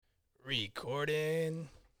Recording.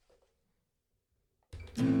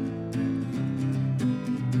 Do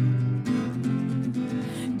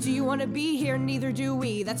you want to be here? Neither do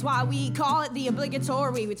we. That's why we call it the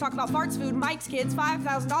obligatory. We talk about farts, food, mics, kids,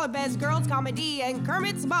 $5,000 beds, girls, comedy, and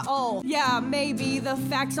Kermit's butthole. Yeah, maybe the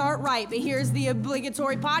facts aren't right, but here's the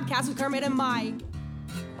obligatory podcast with Kermit and Myke.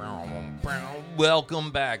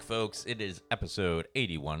 Welcome back, folks. It is episode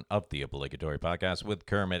 81 of the Obligatory Podcast with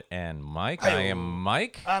Kermit and Myke. I am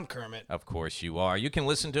Myke. I'm Kermit. Of course you are. You can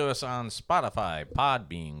listen to us on Spotify,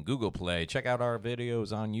 Podbean, Google Play. Check out our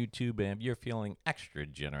videos on YouTube. And if you're feeling extra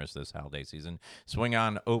generous this holiday season, swing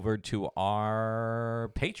on over to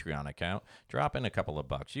our Patreon account. Drop in a couple of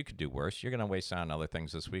bucks. You could do worse. You're going to waste on other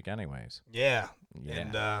things this week anyways. Yeah.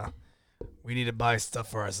 And we need to buy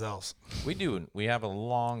stuff for ourselves. We do. We have a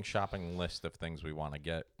long shopping list of things we want to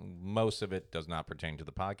get. Most of it does not pertain to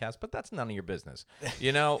the podcast, but that's none of your business.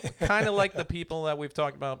 You know, kind of like the people that we've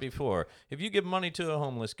talked about before. If you give money to a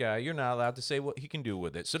homeless guy, you're not allowed to say what he can do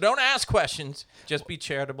with it. So don't ask questions. Just be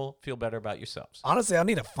charitable. Feel better about yourselves. Honestly, I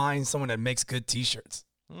need to find someone that makes good T-shirts.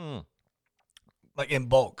 Like in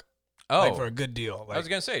bulk. Oh, like for a good deal. Like, I was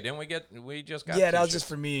gonna say, we just got? Yeah, that was just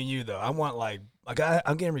for me and you though. I want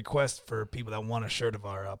I'm getting requests for people that want a shirt of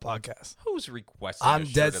our podcast. Who's requesting? I'm a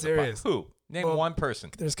shirt dead of the serious. Who? Name one person.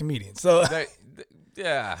 There's comedians. So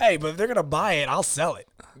yeah. Hey, but if they're gonna buy it, I'll sell it.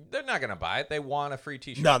 They're not gonna buy it. They want a free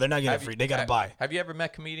T-shirt. No, they're not getting it free. They gotta buy. Have you ever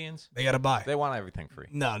met comedians? They gotta buy. They want everything free.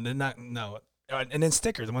 No, they're not. No, and then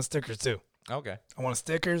stickers. I want stickers too. Okay. I want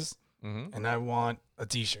stickers, and I want a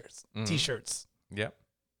T-shirts. T-shirts. Yep.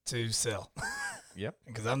 To sell. Yep.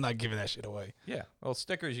 Because I'm not giving that shit away. Yeah. Well,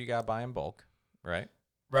 stickers you gotta buy in bulk, right?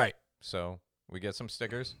 Right. So we get some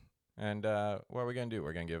stickers, and what are we gonna do?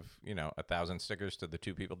 We're gonna give 1,000 stickers to the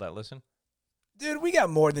 2 people that listen. Dude, we got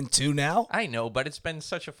more than 2 now. I know, but it's been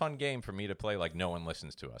such a fun game for me to play. Like no one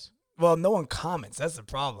listens to us. Well, no one comments. That's the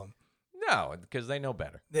problem. No, because they know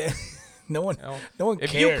better. No one if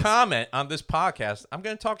cares. you comment on this podcast, I'm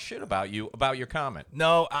gonna talk shit about you about your comment.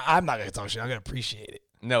 No, I'm not gonna talk shit. I'm gonna appreciate it.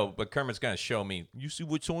 No, but Kermit's going to show me, you see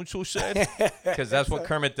what so-and-so said? Because that's what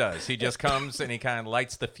Kermit does. He just comes and he kind of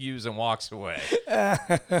lights the fuse and walks away.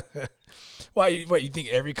 Why? You think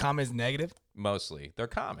every comment is negative? Mostly. They're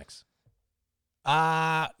comics.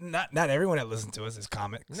 Not everyone that listens to us is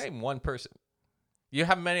comics. Name one person. You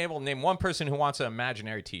haven't been able to name one person who wants an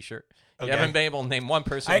imaginary T-shirt. Okay. You haven't been able to name one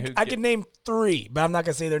person who... I can name 3, but I'm not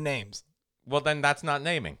going to say their names. Well, then that's not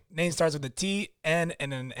naming. Name starts with a T, N,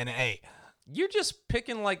 and an A. You're just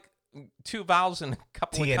picking like 2 vowels and a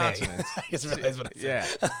couple of consonants. I just realized what I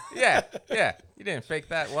said. Yeah. You didn't fake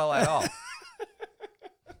that well at all.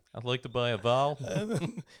 I'd like to buy a vowel.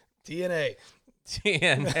 TNA.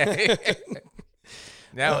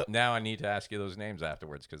 Now I need to ask you those names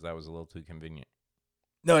afterwards because that was a little too convenient.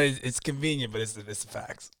 No, it's convenient, but it's the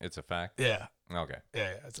facts. It's a fact? Yeah. Okay.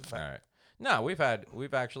 Yeah, it's a fact. All right. No, we've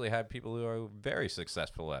actually had people who are very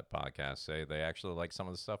successful at podcasts say they actually like some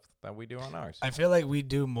of the stuff that we do on ours. I feel like we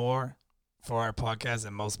do more for our podcast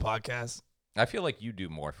than most podcasts. I feel like you do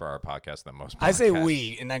more for our podcast than most podcasts. I say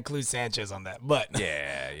we, and I include Sanchez on that. But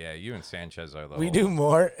yeah, you and Sanchez are the we do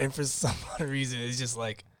more, and for some odd reason, it's just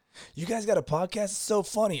like, you guys got a podcast? It's so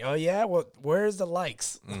funny. Oh, yeah? Well, where's the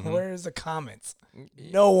likes? Mm-hmm. Where's the comments?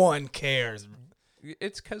 No one cares.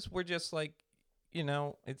 It's because we're just like,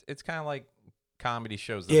 it's kind of like comedy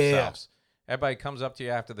shows themselves. Yeah. Everybody comes up to you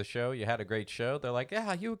after the show. You had a great show. They're like,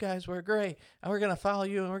 yeah, you guys were great. And we're going to follow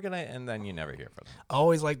you. And then you never hear from them. I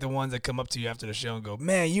always like the ones that come up to you after the show and go,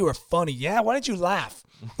 man, you were funny. Yeah, why didn't you laugh?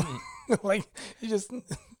 Like, you just...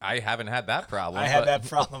 I haven't had that problem. I had that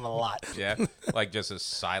problem a lot. Yeah? Like just a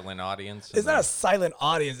silent audience? It's not a silent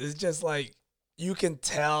audience. It's just like, you can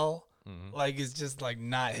tell, like, it's just like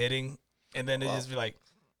not hitting. And then it just be like,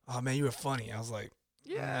 oh, man, you were funny. I was like,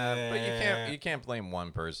 yeah, but you can't blame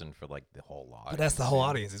one person for like the whole audience. But that's the whole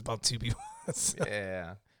audience. It's about 2 people. So.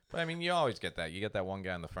 Yeah. But I mean, you always get that. You get that one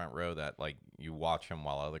guy in the front row that like you watch him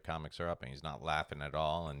while other comics are up and he's not laughing at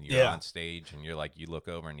all, and you're on stage and you're like, you look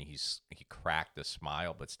over and he cracked a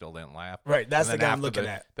smile but still didn't laugh. Right, that's the guy I'm looking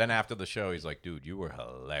at. Then after the show, he's like, dude, you were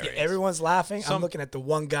hilarious. Yeah, everyone's laughing. I'm looking at the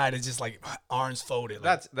one guy that's just like arms folded.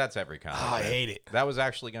 Like, that's every comic. Oh, I hate it. That was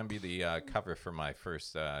actually going to be the cover for my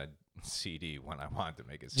first CD when I wanted to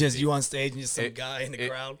make a CD. Just you on stage and just some guy in the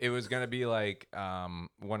crowd? It was going to be like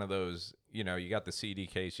one of those, you got the CD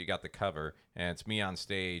case, you got the cover, and it's me on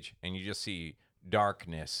stage, and you just see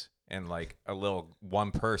darkness and like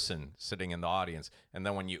one person sitting in the audience. And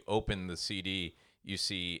then when you open the CD, you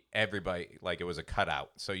see everybody, like it was a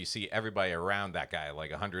cutout. So you see everybody around that guy,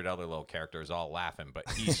 like 100 other little characters all laughing, but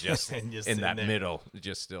he's just, Just in that there. middle,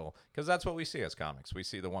 just still. Because that's what we see as comics. We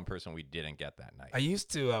see the one person we didn't get that night. I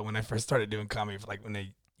used to, when I first started doing comedy, for like when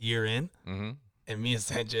a year in, and me and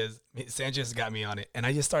Sanchez got me on it, and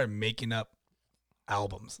I just started making up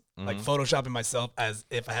albums, like photoshopping myself as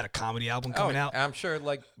if I had a comedy album coming out. I'm sure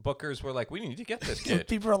like bookers were like, we need to get this kid.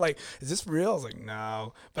 People are like, "Is this real?" I was like,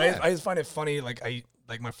 "No," but I just find it funny. Like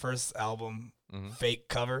my first album fake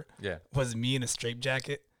cover was me in a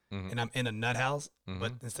straitjacket, and I'm in a nut house,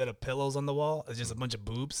 but instead of pillows on the wall, it's just a bunch of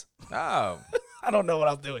boobs. Oh, I don't know what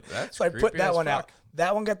I was doing. So I put creepy that as one fuck. out.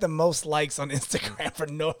 That one got the most likes on Instagram for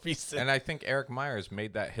no reason. and I think Eric Myers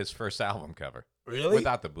made that his first album cover. Really?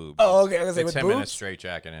 Without the boobs. Oh, okay. I was gonna It's say him with in a boobs.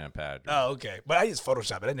 straitjacket and a pad. Oh, okay. But I just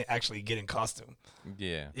Photoshop it. I didn't actually get in costume.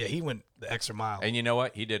 Yeah. Yeah, he went the extra mile. And you know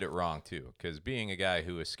what? He did it wrong too, because being a guy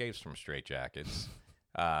who escapes from straitjackets,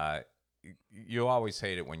 you always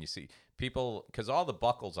hate it when you see people, because all the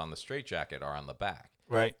buckles on the straitjacket are on the back.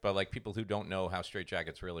 Right. But like people who don't know how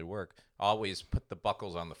straitjackets really work always put the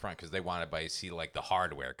buckles on the front because they want everybody to see like the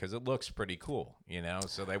hardware because it looks pretty cool, you know?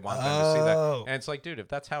 So they want them to see that. Oh. And it's like, dude, if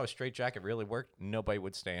that's how a straitjacket really worked, nobody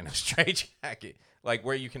would stay in a straitjacket. Like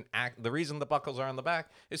where you can act, the reason the buckles are on the back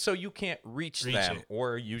is so you can't reach them it.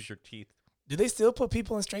 or use your teeth. Do they still put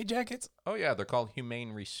people in straitjackets? Oh, yeah. They're called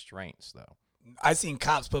humane restraints, though. I seen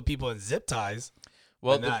cops put people in zip ties.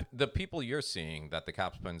 Well, They're the people you're seeing that the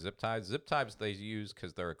cops put in zip ties they use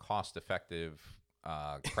because they're a cost-effective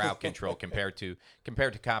crowd control compared to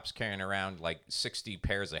cops carrying around like 60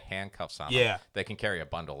 pairs of handcuffs on them. They can carry a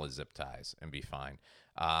bundle of zip ties and be fine.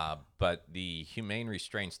 But the humane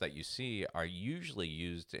restraints that you see are usually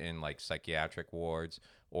used in like psychiatric wards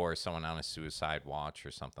or someone on a suicide watch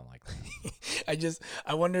or something like that.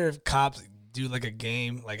 I wonder if cops do like a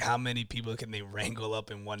game, like how many people can they wrangle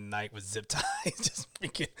up in one night with zip ties? Just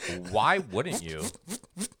freaking Why wouldn't you?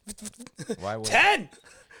 Why would 10.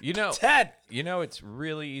 You know, 10. You know, it's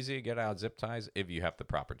really easy to get out zip ties if you have the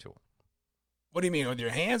proper tool. What do you mean, with your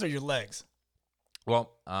hands or your legs?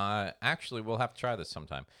 Well, actually, we'll have to try this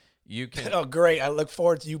sometime. You can. Oh, great! I look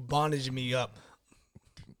forward to you bondaging me up.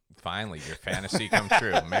 Finally, your fantasy come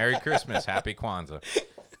true. Merry Christmas, Happy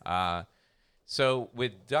Kwanzaa. So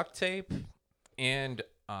with duct tape and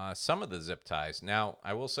some of the zip ties. Now,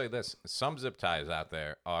 I will say this: some zip ties out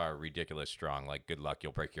there are ridiculous strong. Like, good luck,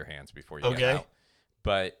 you'll break your hands before you get out.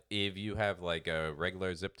 But if you have like a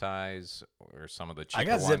regular zip ties or some of the cheaper I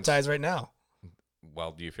got zip ties right now.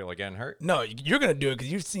 Well, do you feel like getting hurt? No, you're gonna do it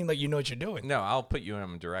because you seem like you know what you're doing. No, I'll put you in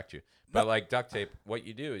and direct you. But like duct tape, what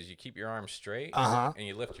you do is you keep your arms straight and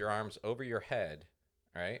you lift your arms over your head,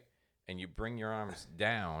 right? And you bring your arms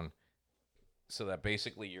down so that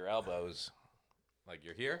basically your elbows, like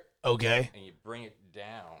you're here. Okay. And you bring it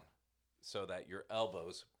down so that your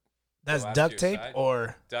elbows. That's duct tape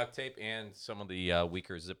or? Duct tape and some of the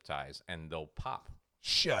weaker zip ties, and they'll pop.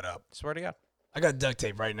 Shut up. Swear to God. I got duct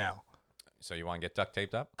tape right now. So you want to get duct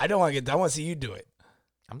taped up? I don't want to get. I want to see you do it.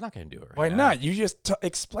 I'm not going to do it right Why now. not? You just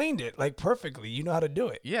explained it like perfectly. You know how to do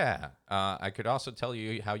it. Yeah. I could also tell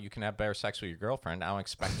you how you can have better sex with your girlfriend. I don't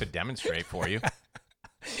expect to demonstrate for you.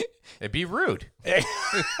 It'd be rude. I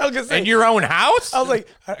was gonna say, in your own house? I was like,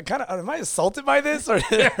 am I assaulted by this or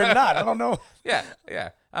not? I don't know. Yeah.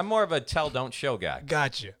 I'm more of a tell, don't show guy.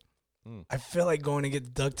 Gotcha. I feel like going to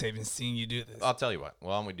get duct tape and seeing you do this. I'll tell you what.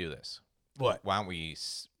 Why don't we do this? What? Why don't we...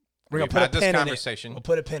 We're going to put a pin in it. We'll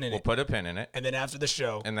put a pin in it. We'll put a pin in it. And then after the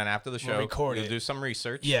show. We'll record you'll it. do some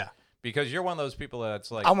research. Yeah. Because you're one of those people that's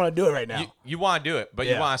like... I'm going to do it right now. You want to do it, but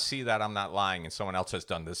you want to see that I'm not lying and someone else has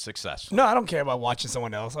done this successfully. No, I don't care about watching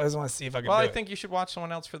someone else. I just want to see if I can do it. Well, I think you should watch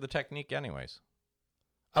someone else for the technique anyways.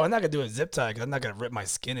 Oh, I'm not going to do a zip tie because I'm not going to rip my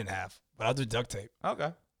skin in half. But I'll do duct tape.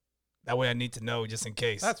 Okay. That way I need to know just in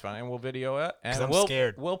case. That's fine. And we'll video it. And I'm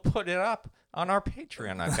scared. We'll put it up on our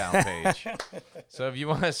Patreon account page. So if you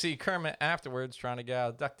want to see Kermit afterwards trying to get out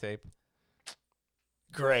of duct tape.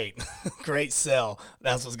 Great. Great sell.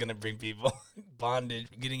 That's what's going to bring people. Bondage.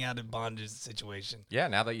 Getting out of bondage situation. Yeah,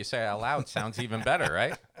 now that you say it out loud, it sounds even better,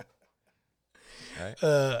 right?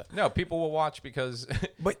 Right? No, people will watch because...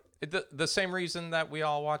 But the same reason that we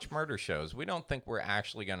all watch murder shows. We don't think we're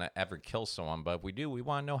actually going to ever kill someone, but if we do, we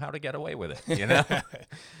want to know how to get away with it, you know?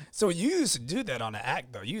 So you used to do that on an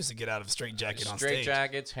act, though. You used to get out of straitjacket on stage.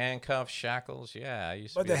 Straitjackets, handcuffs, shackles, yeah. I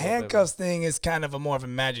used to But the handcuffs thing is kind of more of a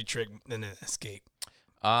magic trick than an escape.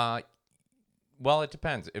 Well, it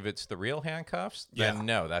depends. If it's the real handcuffs, then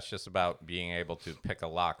no, that's just about being able to pick a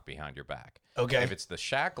lock behind your back. Okay. If it's the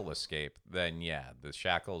shackle escape, then yeah, the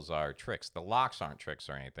shackles are tricks. The locks aren't tricks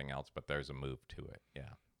or anything else, but there's a move to it. Yeah.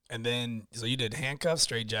 And then, so you did handcuffs,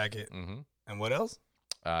 straitjacket, and what else?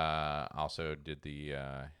 Also did the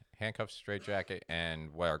handcuffs, straitjacket,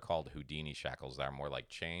 and what are called Houdini shackles that are more like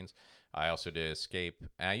chains. I also did escape.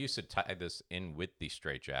 And I used to tie this in with the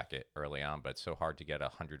straitjacket early on, but it's so hard to get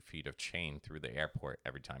 100 feet of chain through the airport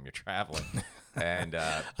every time you're traveling. And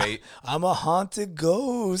I'm a haunted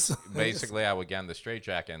ghost. Basically, I would get in the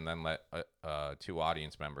straitjacket and then let 2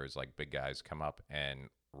 audience members, like big guys, come up and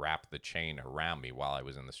wrap the chain around me while I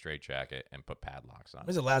was in the straitjacket and put padlocks on.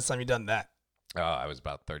 When's the last time you done that? I was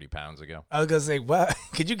about 30 pounds ago. I was going to say, what?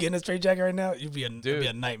 Could you get in a straitjacket right now? It'd be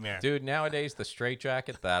a nightmare. Dude, nowadays, the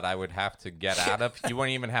straitjacket that I would have to get out of, you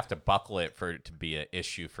wouldn't even have to buckle it for it to be an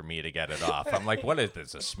issue for me to get it off. I'm like, what is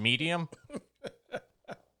this, a medium?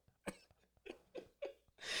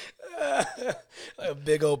 Like a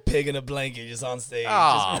big old pig in a blanket just on stage.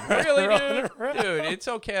 Oh, really, dude? Dude, it's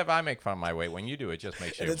okay if I make fun of my weight. When you do, it just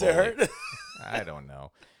makes you Does it hurt? I don't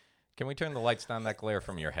know. Can we turn the lights down? That glare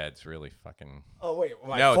from your head's really fucking... Oh, wait.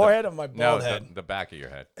 My forehead or my bald head? The back of your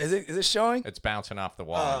head. Is it showing? It's bouncing off the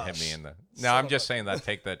wall and hit me in the... No, I'm just saying that.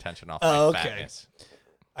 Take the attention off my fatness.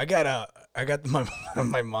 I got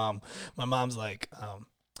my mom. My mom's like,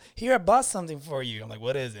 here, I bought something for you. I'm like,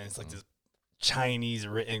 what is it? It's like this Chinese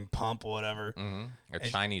written pump or whatever. A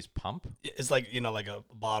Chinese pump? It's like, like a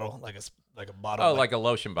bottle, like a bottle. Oh, like a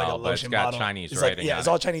lotion bottle, but it's got Chinese writing. Yeah, it's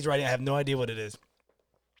all Chinese writing. I have no idea what it is.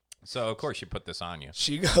 So, of course, you put this on you.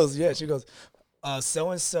 She goes,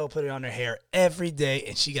 so-and-so put it on her hair every day,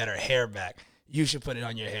 and she got her hair back. You should put it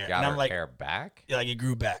on your hair. Got her hair back? Yeah, like it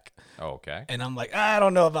grew back. Oh, okay. And I'm like, I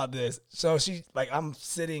don't know about this. So I'm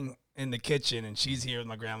sitting in the kitchen, and she's here with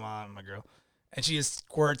my grandma and my girl, and she just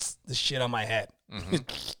squirts the shit on my head. And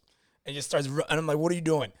just starts, and I'm like, what are you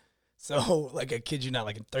doing? So, like, I kid you not,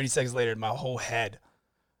 like 30 seconds later, my whole head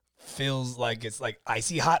feels like it's like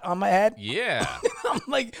icy hot on my head. Yeah. I'm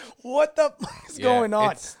like, what the fuck is going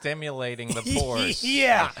on? It's stimulating the pores.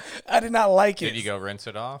 Yeah. I did not like it. Did you go rinse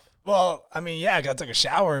it off? Well, I mean, yeah, I took a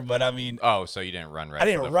shower, but I mean. Oh, so you didn't run right back? I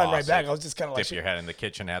didn't run right back. I was just kind of like. Dip your head in the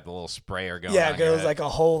kitchen, had the little sprayer going. Yeah, because it was like a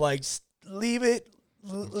whole, like, leave it,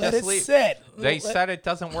 let it sit. They said it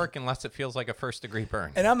doesn't work unless it feels like a first-degree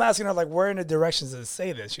burn. And I'm asking her, like, where in the directions does it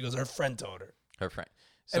say this? She goes, her friend told her. Her friend.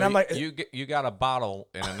 So and I'm like, you got a bottle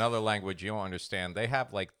in another language you don't understand. They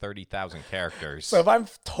have like 30,000 characters. So if I'm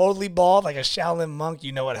totally bald, like a Shaolin monk,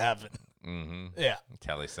 you know what happened. Yeah.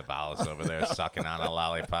 Telly Savalas over there sucking on a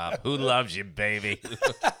lollipop. Who loves you, baby?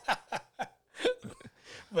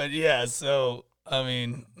 But yeah, so I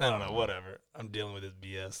mean, I don't know, whatever. I'm dealing with this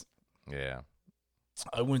BS. Yeah.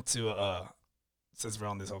 I went to since we're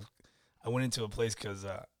on this whole, I went into a place because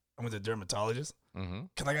I went to a dermatologist.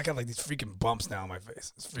 Cause I got like these freaking bumps now on my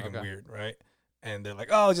face. It's freaking weird, right? And they're like,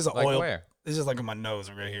 "Oh, it's just an oil." Where? It's just like on my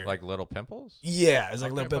nose right here. Like little pimples? Yeah, it's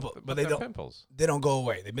like little pimples, but they don't. Pimples. They don't go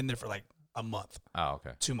away. They've been there for like a month. Oh,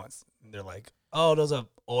 okay. 2 months. And they're like, "Oh, those are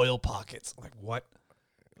oil pockets." I'm like, what?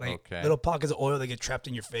 Like little pockets of oil that get trapped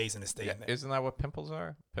in your face and they stay in there. Isn't that what pimples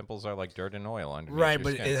are? Pimples are like dirt and oil underneath right, your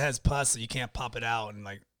but skin. it has pus, so you can't pop it out and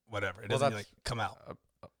like whatever. It doesn't like come out.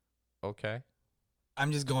 Okay.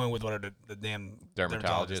 I'm just going with what the damn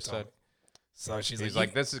dermatologist said. So he's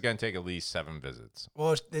like, this is going to take at least 7 visits.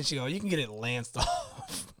 Well, then she goes, you can get it lanced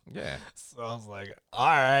off. Yeah. So I was like, all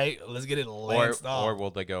right, let's get it lanced off. Or will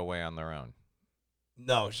they go away on their own?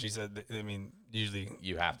 No, she said, I mean, usually.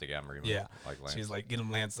 You have to get them removed. Yeah. Like she's like, get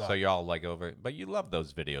them lanced off. So y'all like over, but you love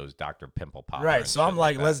those videos, Dr. Pimple Popper. Right. So I'm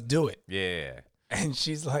like, let's do it. Yeah. And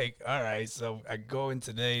she's like, all right. So I go in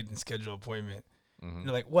today and schedule an appointment. And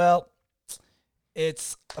they're like, well,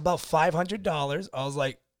 it's about $500. I was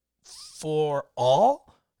like, for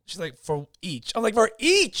all? She's like, for each. I'm like, for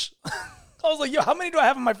each? I was like, yo, how many do I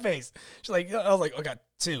have on my face? She's like, I was like, I got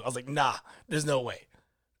 2. I was like, nah, there's no way.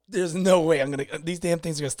 There's no way these damn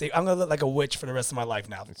things are going to stay. I'm going to look like a witch for the rest of my life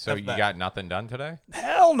now. So you got nothing done today?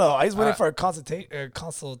 Hell no. I just went in for a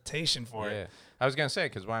consultation for it. I was going to say,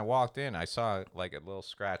 because when I walked in, I saw like a little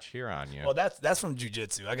scratch here on you. Well, that's from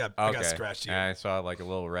jiu-jitsu. I got scratched here. And I saw like a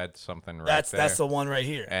little red something right there. That's the one right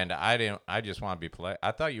here. And I just want to be polite.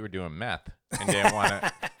 I thought you were doing meth and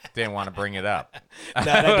didn't want to bring it up. No,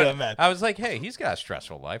 not doing meth. I was like, hey, he's got a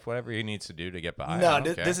stressful life. Whatever he needs to do to get by. No,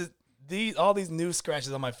 this is all these new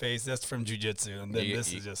scratches on my face. That's from jiu-jitsu, and then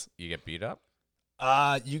this is just. You get beat up?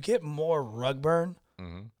 You get more rug burn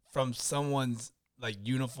from someone's like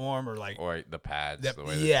uniform or the pads.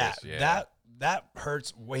 That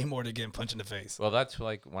hurts way more than getting punched in the face. Well, that's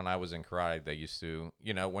like when I was in karate. They used to,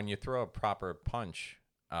 when you throw a proper punch,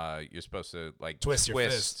 you're supposed to like twist your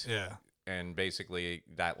fist. Yeah. and basically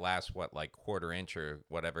that last quarter inch or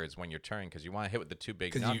whatever is when you're turning, because you want to hit with the two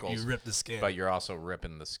big knuckles. You rip the skin, but you're also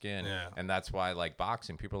ripping the skin. Yeah. And that's why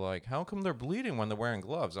boxing, people are like, how come they're bleeding when they're wearing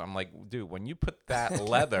gloves? I'm like, dude, when you put that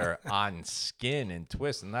leather on skin and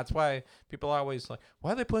twist, and that's why people are always like,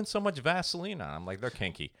 why are they putting so much Vaseline on? I'm like, they're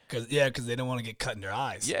kinky. Because they don't want to get cut in their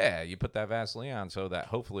eyes. Yeah, you put that Vaseline on so that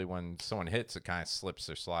hopefully when someone hits, it kind of slips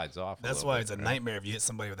or slides off. That's why it's a nightmare if you hit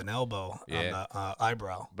somebody with an elbow on the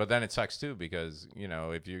eyebrow. But then it sucks too, because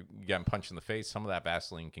if you get punched in the face, some of that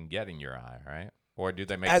Vaseline can get in your eye, right? Or do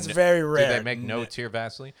they make that's very rare? Do they make no-tear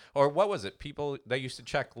Vaseline? Or what was it? People, they used to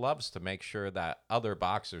check gloves to make sure that other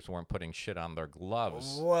boxers weren't putting shit on their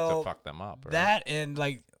gloves to fuck them up. Right? That and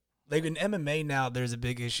like in MMA now, there's a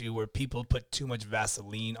big issue where people put too much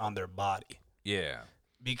Vaseline on their body. Yeah.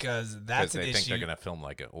 Because that's an issue. They think they're going to film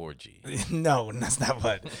like an orgy. No, that's not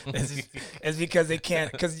what. It's because they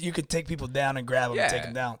can't, because you could take people down and grab them and take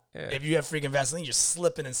them down. Yeah. If you have freaking Vaseline, you're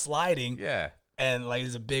slipping and sliding. Yeah. And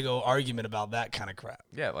there's a big old argument about that kind of crap.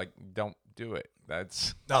 Yeah, don't do it.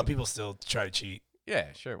 No, people still try to cheat.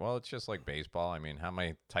 Yeah, sure. Well, it's just like baseball. I mean, how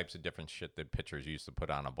many types of different shit did pitchers used to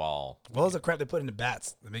put on a ball? What was the crap they put into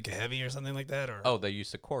bats? They make it heavy or something like that? Or they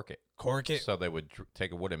used to cork it. Cork it? So they would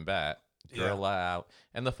take a wooden bat, drill it out.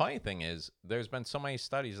 And the funny thing is, there's been so many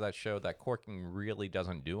studies that show that corking really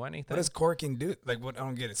doesn't do anything. What does corking do? What? I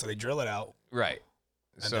don't get it. So they drill it out. Right.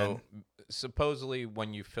 So supposedly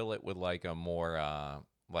when you fill it with a more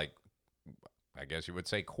I guess you would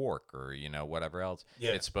say cork or whatever else,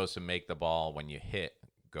 it's supposed to make the ball when you hit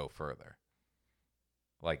go further.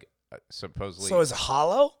 Supposedly. So it's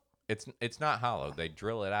hollow? It's not hollow. They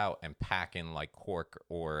drill it out and pack in cork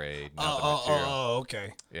or another material. Oh,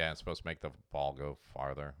 okay. Yeah, it's supposed to make the ball go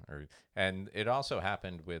farther. And it also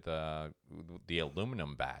happened with the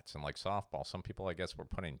aluminum bats and softball. Some people, I guess, were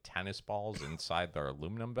putting tennis balls inside their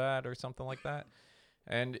aluminum bat or something like that.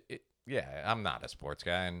 And I'm not a sports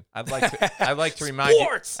guy, and I'd like to remind you.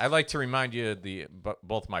 I'd like to remind you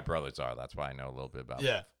both my brothers are. That's why I know a little bit about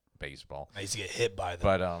baseball. I used to get hit by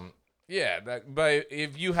them. But but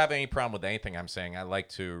if you have any problem with anything I'm saying, I'd like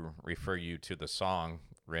to refer you to the song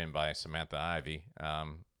written by Samantha Ivy.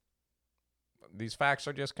 These facts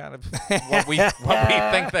are just kind of what we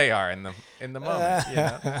think they are in the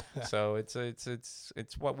moment. So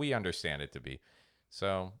it's what we understand it to be.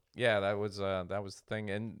 So that was the thing,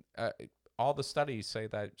 and all the studies say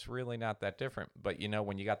that it's really not that different. But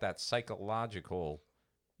when you got that psychological,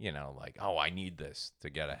 I need this to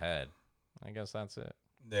get ahead. I guess that's it.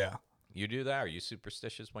 Yeah. You do that? Are you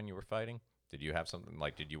superstitious when you were fighting? Did you have something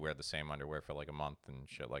did you wear the same underwear for a month and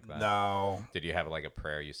shit like that? No. Did you have a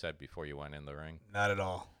prayer you said before you went in the ring? Not at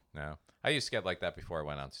all. No. I used to get like that before I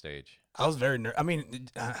went on stage. I was very nervous. I mean,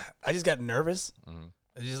 I just got nervous. Mm-hmm.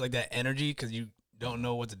 It's just that energy because you don't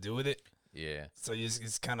know what to do with it. Yeah. So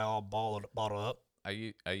it's kind of all bottled up.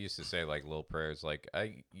 I used to say little prayers.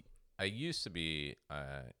 I used to be,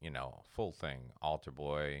 full thing, altar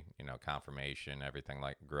boy, confirmation, everything.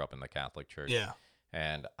 Grew up in the Catholic Church. Yeah.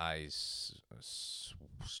 And I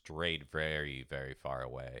strayed very, very far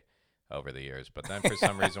away over the years. But then for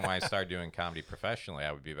some reason, when I started doing comedy professionally,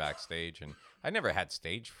 I would be backstage. And I never had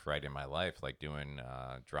stage fright in my life, doing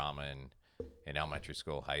drama in elementary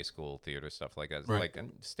school, high school, theater, stuff like that. Right.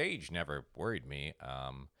 Stage never worried me.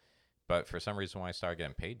 But for some reason, when I started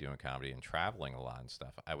getting paid doing comedy and traveling a lot and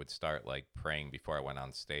stuff, I would start praying before I went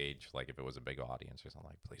on stage, if it was a big audience or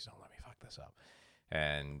something, please don't let me fuck this up.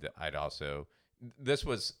 And I'd also, this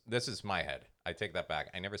is my head. I take that back.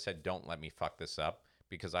 I never said don't let me fuck this up,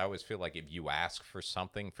 because I always feel like if you ask for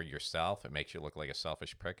something for yourself, it makes you look like a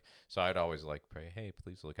selfish prick. So I'd always pray, hey,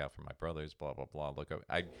 please look out for my brothers, blah, blah, blah.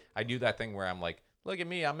 I do that thing where I'm look at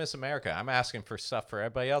me, I'm Miss America. I'm asking for stuff for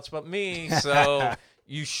everybody else but me. So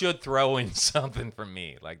you should throw in something for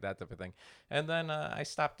me, that type of thing. And then I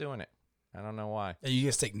stopped doing it. I don't know why. You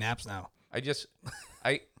just take naps now.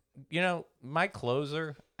 My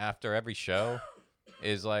closer after every show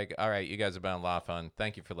is all right, you guys have been a lot of fun.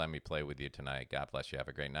 Thank you for letting me play with you tonight. God bless you. Have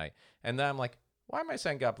a great night. And then I'm why am I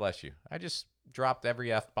saying God bless you? I just dropped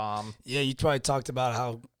every F-bomb. Yeah, you probably talked about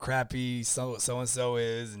how crappy so-and-so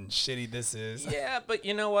is and shitty this is. Yeah, but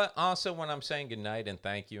you know what? Also, when I'm saying goodnight and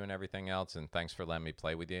thank you and everything else and thanks for letting me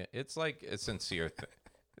play with you, it's a sincere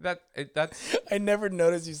thing. That's I never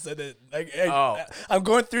noticed you said it. I'm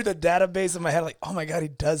going through the database in my head oh my God, he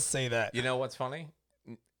does say that. You know what's funny?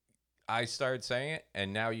 I started saying it,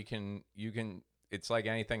 and now you can it's like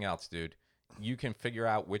anything else, dude. You can figure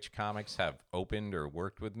out which comics have opened or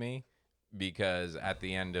worked with me because at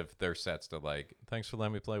the end of their sets, they're like, "Thanks for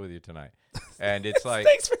letting me play with you tonight," and it's like,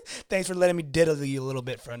 "Thanks for letting me diddle you a little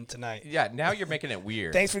bit from tonight." Yeah, now you're making it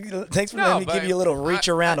weird. Thanks for letting me give you a little reach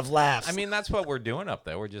around of laughs. I mean, that's what we're doing up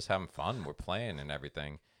there. We're just having fun. We're playing and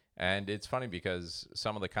everything, and it's funny because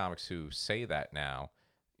some of the comics who say that now,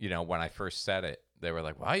 when I first said it, they were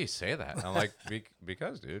like, "Why you say that?" And I'm like,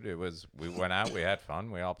 "Because, dude, we went out, we had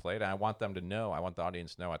fun, we all played, and I want them to know, I want the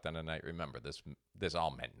audience to know at the end of the night, remember, this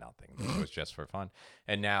all meant nothing. This was just for fun."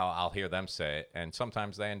 And now I'll hear them say it, and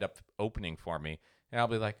sometimes they end up opening for me, and I'll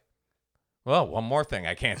be like, "Well, one more thing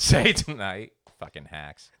I can't say tonight." Fucking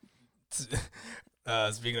hacks.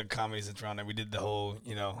 Speaking of comedies in Toronto, we did the whole,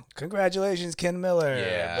 congratulations, Ken Miller.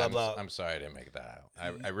 Yeah, blah, blah. I'm sorry I didn't make that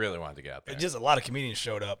out. I really wanted to get out there. Just a lot of comedians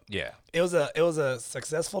showed up. Yeah. It was a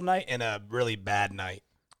successful night and a really bad night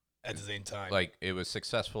at the same time. Like, it was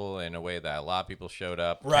successful in a way that a lot of people showed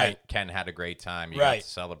up. Right. Ken had a great time. You got to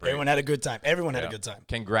celebrate. Everyone had a good time. Everyone had a good time.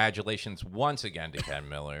 Congratulations once again to Ken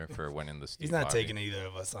Miller for winning the Steve He's not Harvey. taking either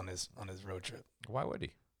of us on his road trip. Why would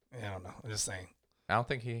he? I don't know. I'm just saying. I don't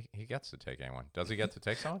think he gets to take anyone. Does he get to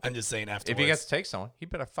take someone? I'm just saying afterwards. If he gets to take someone, he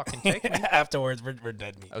better fucking take me. Afterwards, we're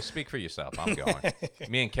dead meat. Oh, speak for yourself. I'm going.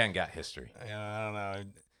 Me and Ken got history. I don't know.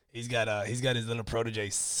 He's got his little protege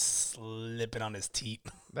slipping on his teeth.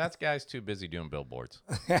 That guy's too busy doing billboards.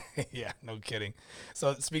 Yeah, no kidding.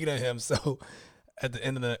 So speaking of him, so at the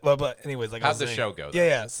end of but anyways, like how'd the show go?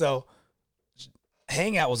 Yeah. So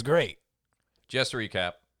Hangout was great. Just to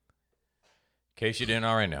recap, in case you didn't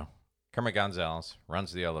already know, Kermit Gonzalez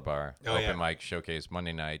runs the Other Bar. Open mic showcase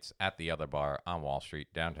Monday nights at the Other Bar on Wall Street,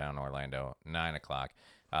 downtown Orlando, 9 o'clock.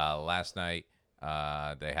 Last night,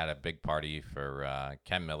 they had a big party for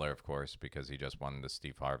Ken Miller, of course, because he just won the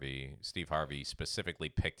Steve Harvey. Steve Harvey specifically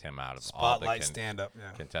picked him out of Spotlight all the stand-up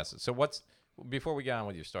contestants. So before we get on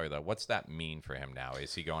with your story, though, what's that mean for him now?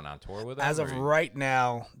 Is he going on tour with him? As of right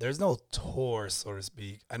now, there's no tour, so to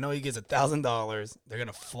speak. I know he gets $1,000. They're going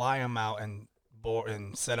to fly him out and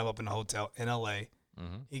set him up in a hotel in LA.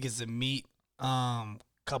 Mm-hmm. He gets to meet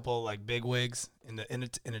couple like big wigs in the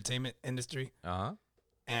entertainment industry. Uh-huh.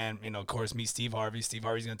 And of course, meet Steve Harvey. Steve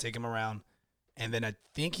Harvey's gonna take him around, and then I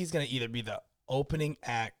think he's gonna either be the opening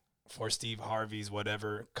act for Steve Harvey's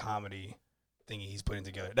whatever comedy thingy he's putting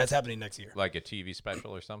together. That's happening next year. Like a TV special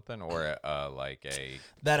or something, or like a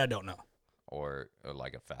that I don't know. Or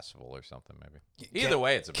like a festival or something, maybe. Either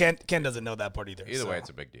way, it's a Ken doesn't know that part either. Either way, it's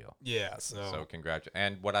a big deal. Yeah. So congratulations.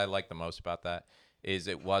 And what I like the most about that is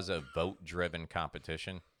it was a vote-driven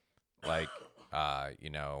competition. Like,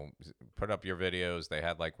 put up your videos. They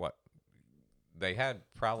had they had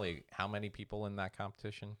probably how many people in that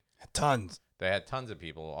competition? Tons. They had tons of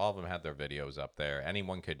people. All of them had their videos up there.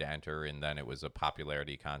 Anyone could enter, and then it was a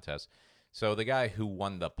popularity contest. So the guy who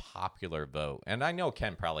won the popular vote, and I know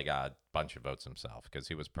Ken probably got a bunch of votes himself because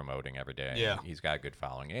he was promoting every day. Yeah. He's got a good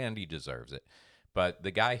following, and he deserves it. But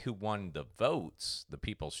the guy who won the votes, the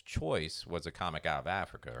People's Choice, was a comic out of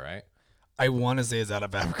Africa, right? I want to say it's out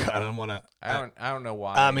of Africa. I don't want to. I don't know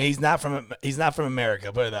why. He's not from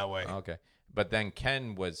America. Put it that way. Okay. But then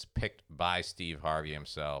Ken was picked by Steve Harvey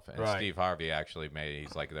himself, and right. Steve Harvey actually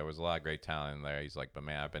he's like, there was a lot of great talent in there. He's like, but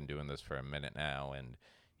man, I've been doing this for a minute now, and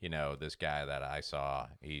this guy that I saw,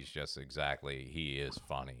 he is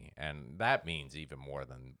funny. And that means even more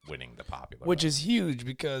than winning the popular. Which is huge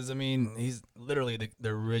because, he's literally the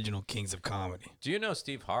original kings of comedy. Do you know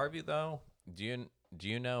Steve Harvey, though? Do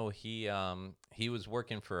you know he was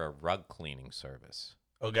working for a rug cleaning service?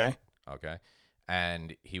 Okay.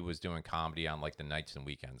 And he was doing comedy on like the nights and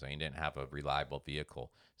weekends, and he didn't have a reliable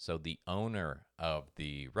vehicle. So the owner of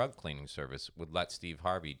the rug cleaning service would let Steve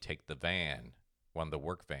Harvey take the van, one of the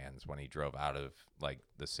work vans, when he drove out of like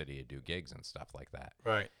the city to do gigs and stuff like that.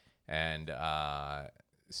 Right. And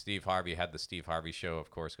Steve Harvey had the Steve Harvey Show, of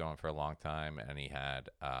course, going for a long time, and he had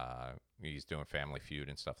he's doing Family Feud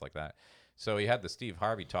and stuff like that. So he had the Steve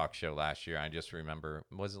Harvey Talk Show last year. I just remember,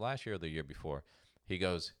 was it last year or the year before?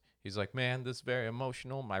 He's like, man, this is very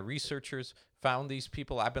emotional. My researchers found these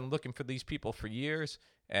people. I've been looking for these people for years,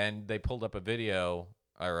 and they pulled up a video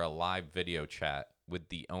or a live video chat with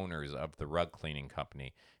the owners of the rug cleaning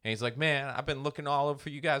company. And he's like, man, I've been looking all over for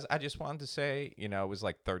you guys. I just wanted to say, it was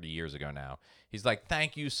like 30 years ago now. He's like,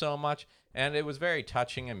 thank you so much. And it was very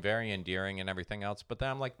touching and very endearing and everything else. But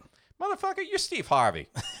then I'm like, motherfucker, you're Steve Harvey.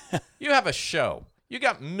 You have a show. You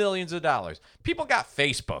got millions of dollars. People got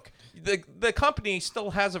Facebook. The company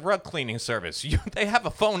still has a rug cleaning service. They have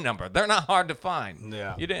a phone number. They're not hard to find.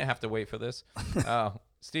 Yeah. You didn't have to wait for this.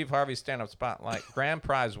 Steve Harvey stand-up spotlight. Grand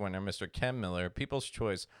prize winner, Mr. Ken Miller. People's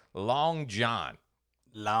Choice, Long John.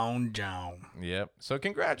 Long John. Yep. So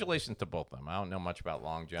congratulations to both of them. I don't know much about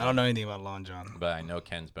Long John. I don't know anything about Long John. But I know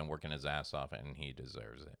Ken's been working his ass off, and he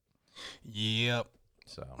deserves it. Yep.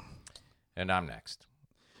 So, and I'm next.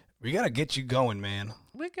 We got to get you going, man.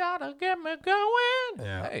 We got to get me going.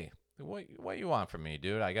 Yeah. Hey, what you want from me,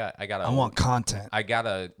 dude? I want content. I got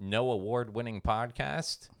a no award-winning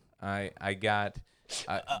podcast. I got...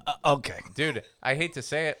 okay. Dude, I hate to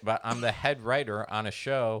say it, but I'm the head writer on a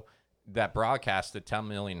show that broadcasts to 10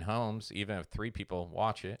 million homes, even if 3 people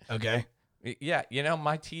watch it. Okay. Yeah, you know,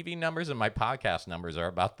 my TV numbers and my podcast numbers are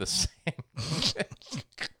about the same.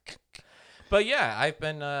 But yeah, I've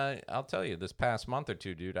been, I'll tell you, this past month or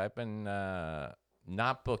two, dude, I've been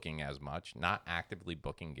not booking as much, not actively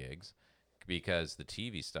booking gigs, because the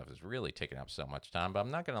TV stuff is really taking up so much time. But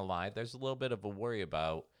I'm not going to lie, there's a little bit of a worry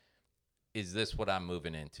about, is this what I'm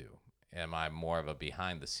moving into? Am I more of a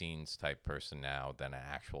behind-the-scenes type person now than an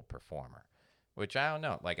actual performer? Which I don't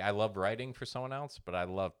know. Like, I love writing for someone else, but I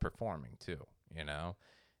love performing too, you know?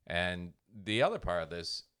 And the other part of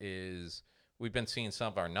this is we've been seeing some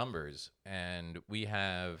of our numbers, and we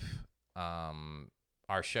have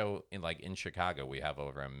our show in Chicago, we have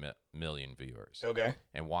over 1 million viewers. Okay.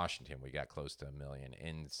 In Washington, we got close to 1 million.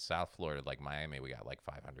 In South Florida, like Miami, we got like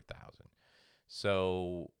 500,000.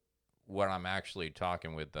 So what I'm actually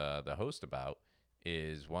talking with the host about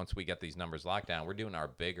is once we get these numbers locked down, we're doing our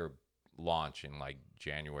bigger launch in like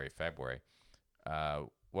January, February.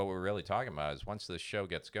 What we're really talking about is once this show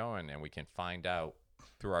gets going and we can find out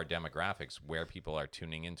through our demographics where people are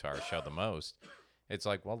tuning into our show the most, it's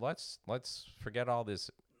like, well, let's forget all this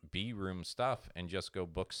B-room stuff and just go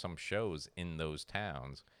book some shows in those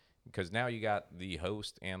towns, because now you got the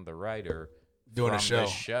host and the writer doing from a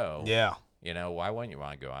show. Yeah. You know, why wouldn't you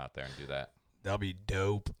want to go out there and do that? That'll be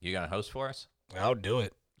dope. You gonna host for us? I'll do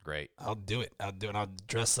it. Great. I'll do it. I'll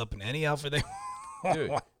dress up in any outfit they want.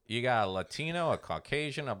 Dude, you got a Latino, a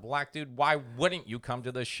Caucasian, a black dude. Why wouldn't you come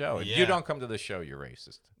to this show? If you don't come to this show, you're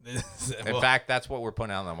racist. In fact, that's what we're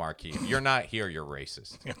putting on the marquee. If you're not here, you're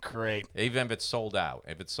racist. Great. Even if it's sold out.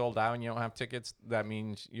 If it's sold out and you don't have tickets, that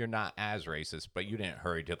means you're not as racist, but you didn't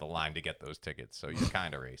hurry to the line to get those tickets, so you're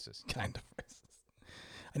kind of racist. Kind of racist.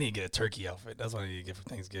 I need to get a turkey outfit. That's what I need to get for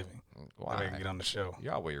Thanksgiving. Why? I can get on the show.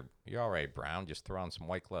 You're already brown. Just throw on some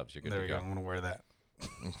white gloves. You're good there to go. I'm going to wear that.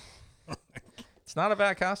 It's not a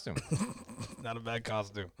bad costume. Not a bad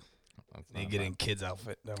costume. Need to get in kids'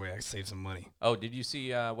 outfit. That way I can save some money. Oh, did you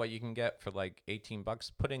see what you can get for like $18?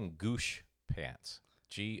 Put in Goosh pants.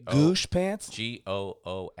 Goosh pants? Goosh. Goosh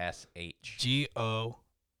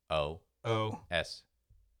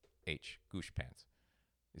Goosh pants.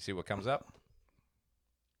 You see what comes up?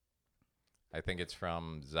 I think it's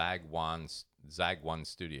from Zag One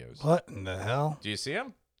Studios. What in the hell? Do you see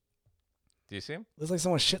him? Looks like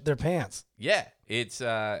someone shit their pants. Yeah, it's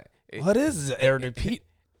what is it, Aaron Repeat?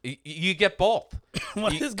 You get both.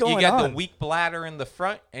 What is going on? You get the weak bladder in the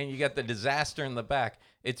front, and you get the disaster in the back.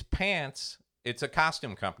 It's pants. It's a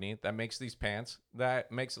costume company that makes these pants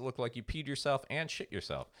that makes it look like you peed yourself and shit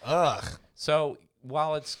yourself. Ugh. So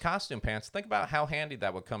while it's costume pants, think about how handy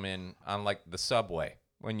that would come in on like the subway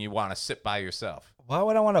when you want to sit by yourself. Why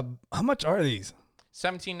would I want to? How much are these?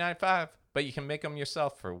 $17.95, but you can make them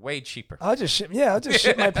yourself for way cheaper. I'll just shit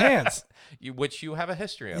my pants. Which you have a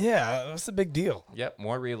history of. Yeah, what's the big deal? Yep,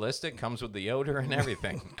 more realistic, comes with the odor and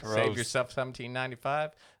everything. Save yourself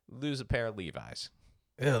 $17.95, lose a pair of Levi's.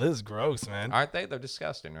 Ew, this is gross, man. Aren't they? They're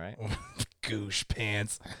disgusting, right? Goosh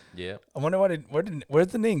pants. Yeah. I wonder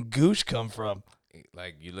where'd the name Goosh come from?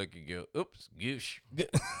 Like you look and go, oops, goosh.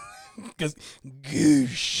 Because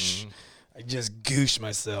goosh. I just goosh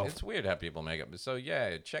myself. It's weird how people make it. So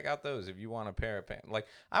yeah, check out those if you want a pair of pants. Like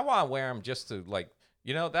I want to wear them just to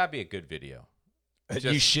that'd be a good video.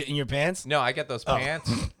 You shit in your pants? No, I get those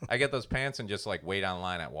pants. I get those pants and just like wait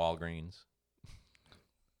online at Walgreens.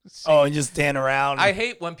 And just stand around. I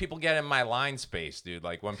hate when people get in my line space, dude.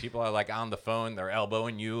 Like when people are like on the phone, they're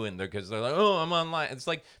elbowing you, and because they're like, "Oh, I'm online." It's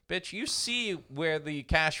like, bitch, you see where the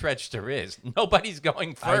cash register is. Nobody's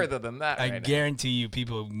going further than that. I guarantee you,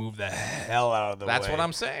 people move the hell out of the way. That's what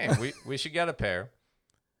I'm saying. We should get a pair.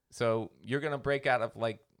 So you're gonna break out of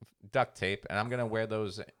like duct tape, and I'm gonna wear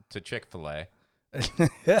those to Chick-fil-A.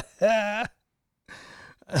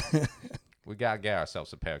 We gotta get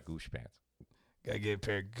ourselves a pair of Goosh pants. Gotta get a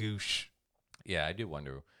pair of Goosh. Yeah, I do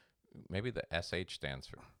wonder. Maybe the SH stands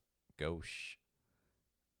for Gosh.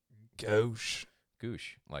 Goosh.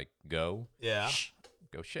 Goosh. Like go. Yeah.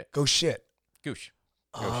 Go shit. Go shit. Goosh.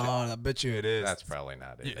 Go shit. I bet you it is. That's probably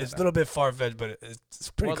not it. It's a little bit far-fetched, but it's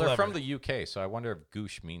pretty clever. Well, they're from the UK, so I wonder if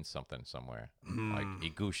goosh means something somewhere. Like he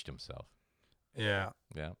gooshed himself. Yeah.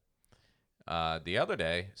 Yeah. The other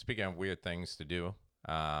day, speaking of weird things to do,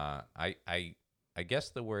 I guess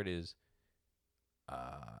the word is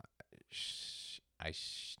I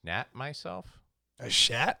snap myself. A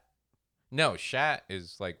shat? No, shat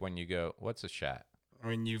is like when you go, what's a shat?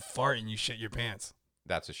 When you fart and you shit your pants.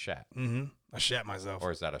 That's a shat. Mm-hmm. I shat myself.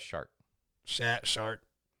 Or is that a shart? Shat, shart.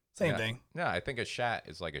 Same thing. No, I think a shat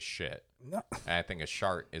is like a shit. No. And I think a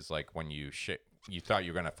shart is like when you shit. You thought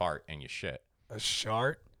you were going to fart and you shit. A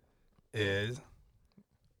shart is...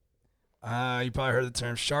 you probably heard the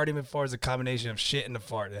term sharting before. Is a combination of shit and a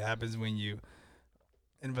fart. It happens when you...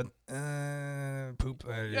 poop.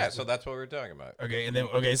 Yeah, so that's what we were talking about.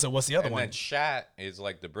 Okay, so what's the other one? And then shat is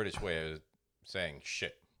like the British way of saying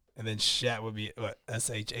shit. And then shat would be what?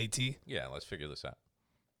 SHAT? Yeah, let's figure this out.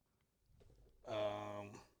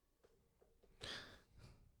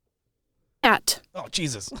 Shat. Oh,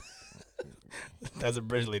 Jesus. That's a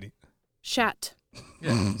British lady. Shat.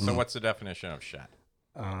 Yeah. So what's the definition of shat?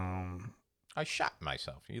 I shot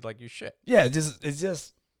myself. You shit. Yeah, it's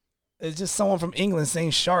just someone from England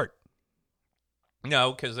saying shart.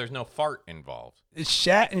 No, because there's no fart involved. It's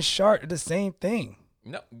shat and shart are the same thing.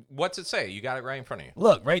 No, what's it say? You got it right in front of you.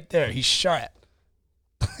 Look, right there. He's shat.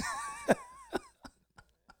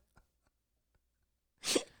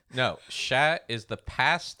 No, shat is the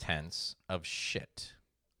past tense of shit.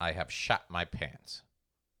 I have shot my pants.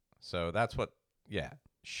 So that's what, yeah.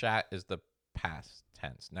 Shat is the past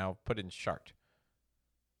tense. Now put in shart.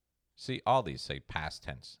 See, all these say past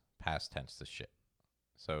tense to shit.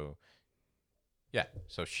 So, yeah.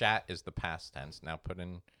 So shat is the past tense. Now put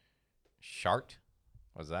in shart.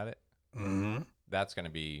 Was that it? Mm-hmm. That's going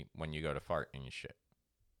to be when you go to fart and you shit.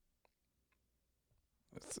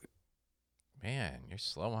 Let's see. Man, you're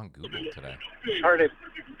slow on Google today.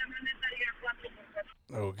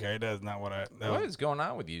 Okay, that's not what What is going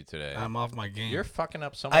on with you today? I'm off my game. You're fucking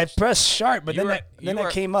up so much. I pressed shart, but then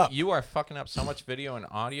that came up. You are fucking up so much video and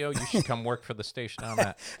audio. You should come work for the station on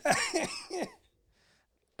that.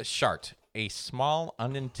 Shart, a small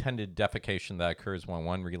unintended defecation that occurs when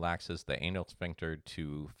one relaxes the anal sphincter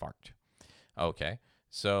to fart. Okay,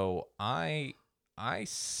 so I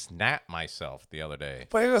snapped myself the other day.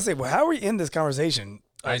 But I was gonna say, well, how are we in this conversation?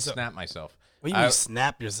 I snapped myself. What do you mean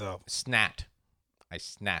snap yourself? Snat. I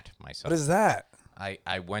snat myself. What is that? I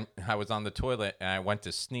was on the toilet and I went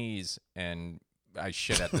to sneeze and I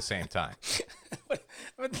shit at the same time. but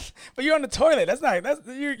you're on the toilet.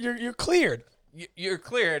 You're cleared. You're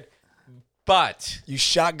cleared, but you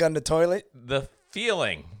shotgun the toilet. The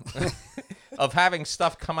feeling of having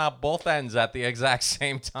stuff come out both ends at the exact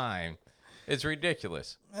same time is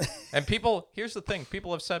ridiculous. And here's the thing: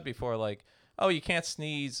 people have said before, like, "Oh, you can't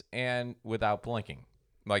sneeze and without blinking."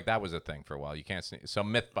 Like, that was a thing for a while. You can't sneeze. So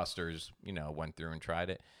Mythbusters, went through and tried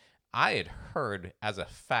it. I had heard as a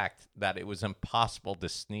fact that it was impossible to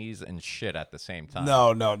sneeze and shit at the same time.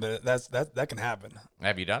 No, that can happen.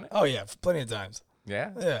 Have you done it? Oh yeah, plenty of times.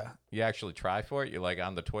 Yeah? Yeah. You actually try for it? You're like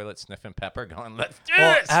on the toilet sniffing pepper going, let's do this!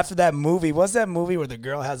 Well, after that movie, what's that movie where the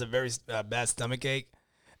girl has a very bad stomach ache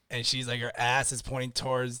and she's like, her ass is pointing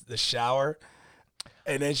towards the shower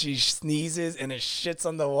and then she sneezes and it shits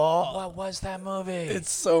on the wall? What was that movie?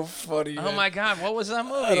 It's so funny. Oh, my God. What was that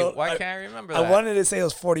movie? Why can't I remember that? I wanted to say it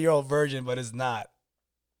was 40-Year-Old Virgin, but it's not.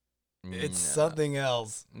 It's something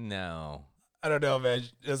else. No. I don't know, man.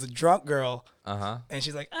 It was a drunk girl. Uh-huh. And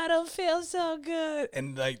she's like, I don't feel so good.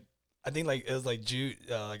 And like, I think like it was like Jude,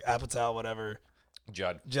 like Apatow, whatever.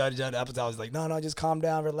 Judd Apatow was like, no, just calm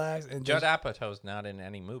down, relax. And Judd Apatow's not in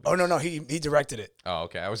any movie. Oh no, he directed it. Oh,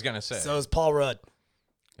 okay. I was gonna say. So it was Paul Rudd.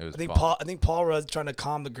 It was I think Paul Rudd's trying to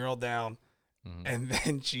calm the girl down, and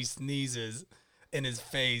then she sneezes in his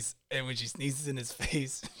face, and when she sneezes in his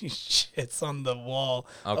face, she shits on the wall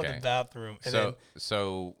of the bathroom. And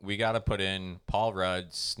so we got to put in Paul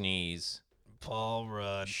Rudd, sneeze. Paul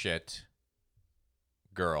Rudd. Shit.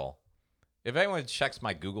 Girl. If anyone checks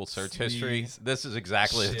my Google search history, this is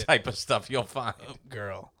exactly the type of stuff you'll find.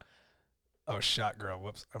 Girl. Oh, shot girl.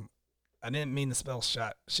 Whoops. I didn't mean to spell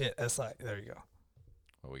shot. Shit. S-I. There you go.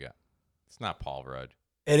 What we got? It's not Paul Rudd.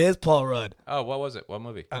 It is Paul Rudd. Oh, what was it? What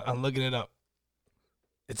movie? I'm looking it up.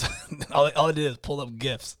 It's all I did is pull up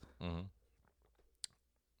GIFs. Mm-hmm.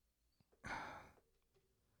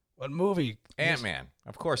 What movie? Ant-Man.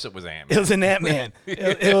 Of course it was Ant-Man. It was an Ant-Man.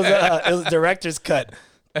 it was a director's cut.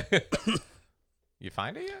 You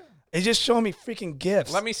find it yet? It's just showing me freaking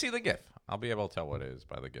GIFs. Let me see the GIF. I'll be able to tell what it is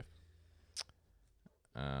by the GIF.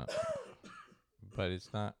 But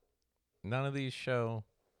it's not. None of these show.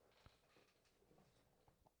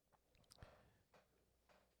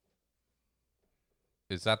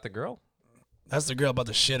 Is that the girl? That's the girl about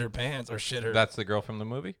to shit her pants or shit her. That's the girl from the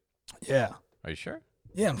movie? Yeah. Are you sure?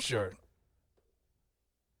 Yeah, I'm sure.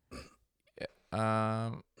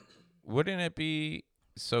 Wouldn't it be?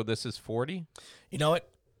 So this is 40. You know what?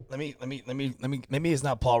 Let me. Maybe it's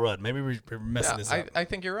not Paul Rudd. Maybe we're messing this up. I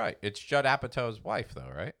think you're right. It's Judd Apatow's wife, though,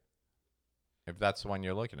 right? If that's the one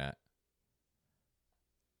you're looking at.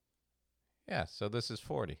 Yeah. So this is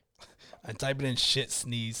 40. I type it in shit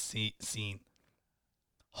sneeze scene.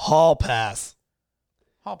 Hall pass.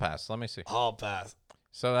 Hall pass. Let me see. Hall pass.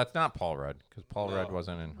 So that's not Paul Rudd because Paul Rudd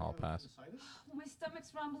wasn't in Hall pass. My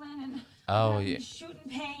stomach's rumbling and oh I'm yeah, shooting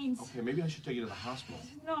pains. Okay, maybe I should take you to the hospital.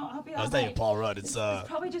 No, I'll be all I was thinking right. Paul Rudd. It's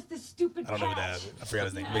probably just this stupid I don't know who that patch. is. I forgot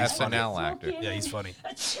his name. Yeah, But he's funny. SNL actor. Yeah, he's funny.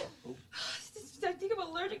 I think I'm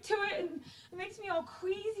allergic to it, and it makes me all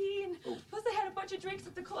queasy. And plus, I had a bunch of drinks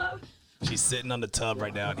at the club. She's sitting on the tub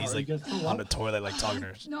right now, and he's like on the toilet, like talking to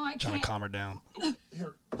her, No, I trying can't. to calm her down.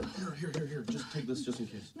 Here. Just take this just in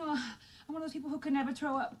case. No, I'm one of those people who could never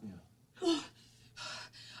throw up. Yeah.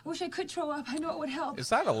 I wish I could throw up. I know it would help. is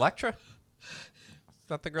that Electra? Is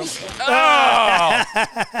that the girl? Oh!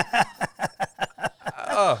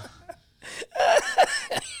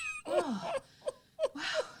 Oh!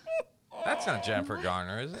 That's not Jennifer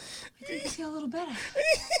Garner, is it? I feel a little better.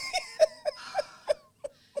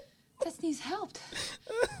 That sneeze helped.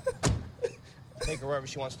 Take her wherever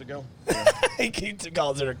she wants to go. He keeps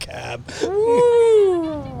calls it her cab.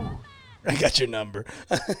 I got your number.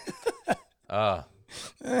 So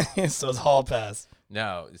it's hall pass.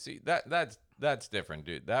 No, see that's different,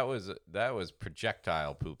 dude. That was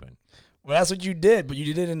projectile pooping. Well, that's what you did, but you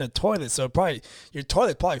did it in the toilet, so your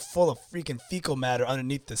toilet's probably full of freaking fecal matter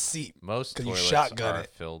underneath the seat. Most you toilets shotgun are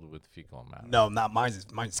it. filled with fecal matter. No, not mine.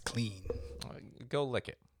 Mine's clean. Go lick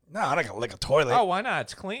it. No, I'm not gonna lick a toilet. Oh, why not?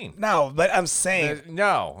 It's clean. No, but I'm saying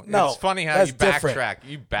No. No, It's funny how that's you different. backtrack.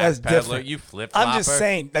 You That's backpedaler. different. You flip-flopper. I'm just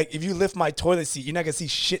saying, like, if you lift my toilet seat, you're not gonna see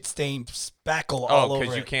shit stained spackle all Oh, over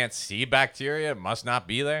because you it. can't see bacteria? It must not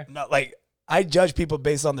be there? No, like I judge people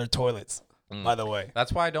based on their toilets. By the way,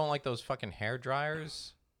 That's why I don't like those fucking hair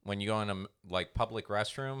dryers when you go in a like public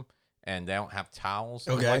restroom and they don't have towels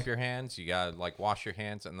to wipe your hands. You gotta like wash your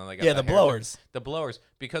hands, and then they got the hair blowers. The blowers,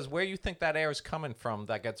 because where you think that air is coming from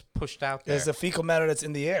that gets pushed out there? there's the fecal matter that's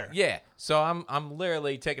in the air. Yeah, so I'm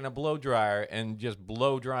literally taking a blow dryer and just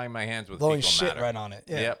blow drying my hands with Blowing fecal shit matter. right on it.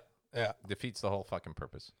 Yeah. Yep, Yeah. defeats the whole fucking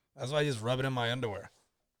purpose. That's why I just rub it in my underwear.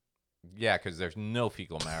 Yeah, because there's no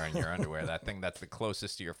fecal matter in your underwear. That's the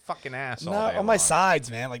closest to your fucking ass. No, all day on my long. sides,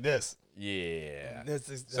 man, like this. Yeah. That's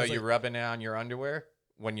So you're like, rubbing it on your underwear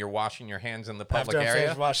when you're washing your hands in the public after I'm area?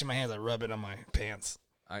 finished washing my hands, I rub it on my pants.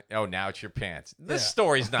 Now it's your pants. This Yeah.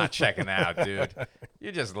 story's not checking out, dude.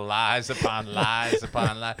 You just lies upon lies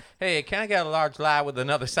upon lies. Hey, can I get a large lie with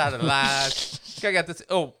another side of lies? Can I get this?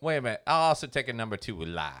 Oh, wait a minute. I'll also take a number 2 with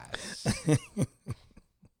lies.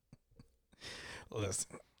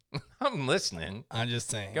 Listen, I'm listening. I'm just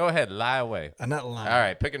saying. Go ahead, lie away. I'm not lying. All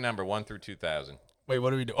right, pick a number 1 through 2000. Wait,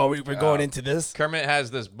 what do we do? Oh, we're going into this? Kermit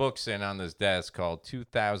has this book sitting on this desk called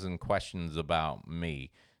 2,000 Questions About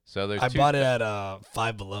Me. So there's I bought it at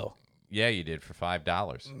Five Below. Yeah, you did for $5.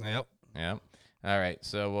 Yep. Yep. All right.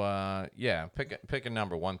 So yeah, pick a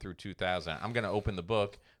number 1 through 2000. I'm gonna open the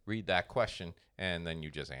book, read that question, and then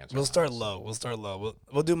you just answer. We'll start low.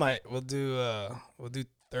 We'll do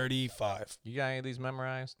 35. You got any of these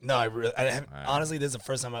memorized? No, I haven't. All right. Honestly, this is the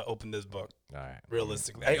first time I opened this book. All right.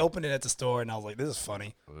 Realistically, I opened it at the store and I was like, "This is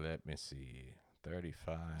funny." Let me see.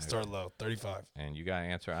 35. Start low. 35. And you gotta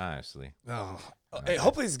answer honestly. Oh, hey,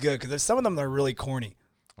 hopefully it's good because there's some of them that are really corny.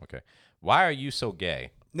 Okay. Why are you so gay?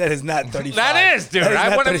 That is not 35. That is, dude.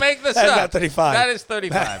 I want to make this That up. is not 35. That is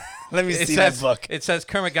 35. Let me see that book. It says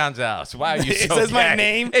Kermit Gonzalez. Why are you It so says gay? my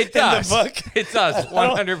name It in does. the book. It does.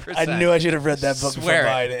 100%. I knew I should have read that book Swear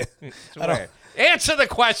before buying it. Swear. Answer the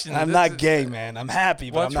question. I'm not gay, man. I'm happy,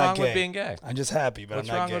 but What's I'm not wrong gay. with being gay? I'm just happy, but What's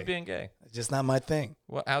I'm not wrong gay. with being gay? It's just not my thing.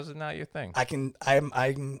 Well, how's it not your thing?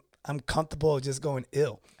 I'm comfortable just going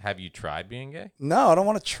ill. Have you tried being gay? No, I don't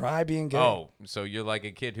want to try being gay. Oh, so you're like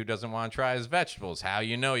a kid who doesn't want to try his vegetables. How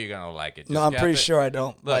you know you're going to like it? no, Just I'm get pretty it. sure I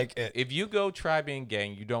don't Look, like it. if you go try being gay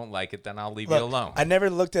and you don't like it, then I'll leave you Look, alone. I never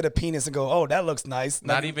looked at a penis and go, "Oh, that looks nice."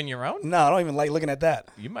 Not even your own? No, I don't even like looking at that.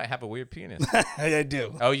 You might have a weird penis. I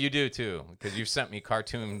do. Oh, you do too, because you've sent me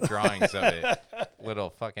cartoon drawings of it. Little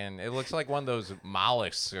fucking, it looks like one of those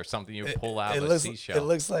mollusks or something you pull out of a seashell. It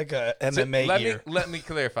looks like a So MMA gear. let me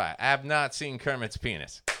clarify. I have not seen Kermit's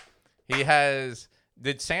penis. He has.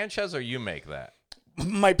 Did Sanchez or you make that?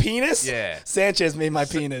 My penis? Yeah. Sanchez made my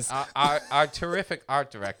penis. Our terrific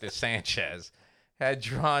art director Sanchez had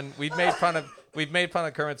drawn. We've made fun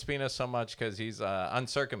of Kermit's penis so much because he's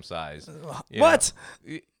uncircumcised. What?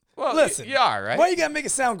 Know. Well, listen, you are, right? Why you gotta make it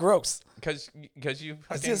sound gross? Because you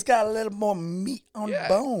It's just got a little more meat on the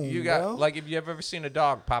bone. You got bro. like if you ever seen a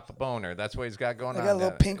dog pop a boner, that's what he's got going on. I got a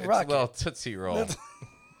little pink rocket. It's a little Tootsie Roll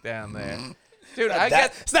down there. Dude,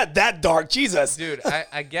 it's not that dark, Jesus. Dude,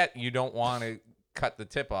 I get you don't want to cut the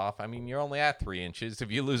tip off. I mean, you're only at 3 inches.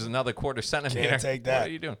 If you lose another quarter centimeter, Can't take that. What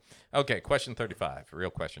are you doing? Okay, question 35. Real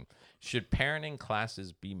question. Should parenting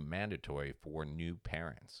classes be mandatory for new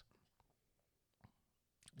parents?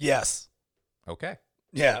 Yes. Okay.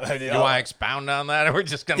 Yeah. You want to expound on that, or we're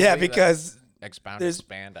just gonna? Yeah, because expand.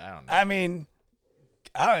 I don't know. I mean,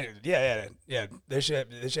 yeah. They should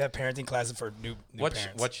have parenting classes for new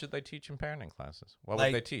parents. What should they teach in parenting classes? What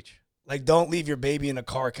would they teach? Like, don't leave your baby in a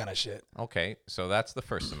car kind of shit. Okay, so that's the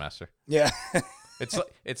first semester. Yeah.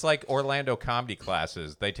 It's like Orlando comedy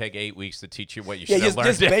classes. They take 8 weeks to teach you what you should have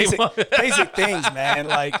learned. Just basic things, man.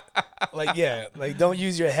 Like don't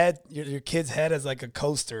use your head, your kid's head as like a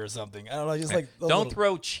coaster or something. I don't know, just like don't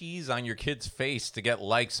throw cheese on your kid's face to get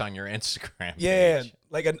likes on your Instagram. Yeah, page.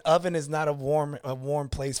 like an oven is not a warm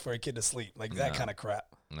place for a kid to sleep. Like that kind of crap.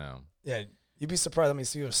 No. Yeah. You'd be surprised how many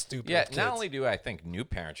people are stupid. Yeah, not only do I think new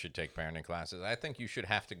parents should take parenting classes, I think you should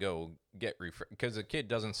have to go get because a kid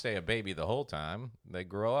doesn't stay a baby the whole time. They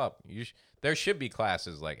grow up. There should be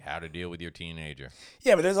classes like how to deal with your teenager.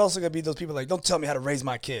 Yeah, but there's also going to be those people like, don't tell me how to raise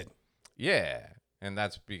my kid. Yeah, and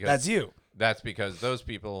that's because... That's you. That's because those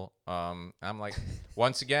people, I'm like,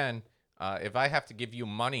 once again, if I have to give you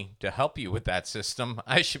money to help you with that system,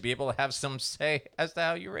 I should be able to have some say as to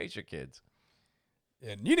how you raise your kids.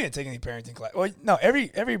 Yeah, you didn't take any parenting class. Well, no, every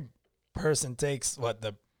person takes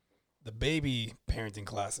the baby parenting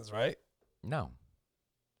classes, right? No.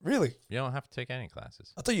 Really? You don't have to take any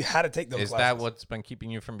classes. I thought you had to take those classes. Is that what's been keeping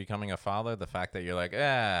you from becoming a father? The fact that you're like,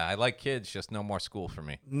 I like kids, just no more school for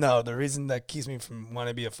me. No, the reason that keeps me from wanting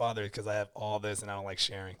to be a father is because I have all this and I don't like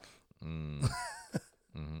sharing. Mm-hmm.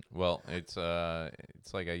 Well, it's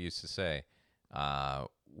like I used to say.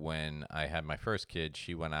 When I had my first kid,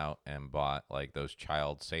 she went out and bought like those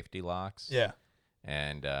child safety locks. Yeah.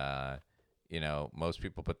 And, most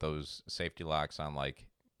people put those safety locks on like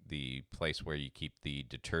the place where you keep the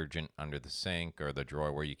detergent under the sink or the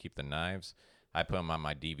drawer where you keep the knives. I put them on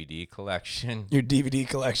my DVD collection. Your DVD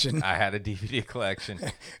collection? I had a DVD collection.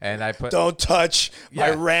 And I put... Don't touch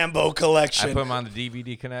my Rambo collection. I put them on the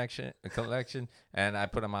DVD collection, and I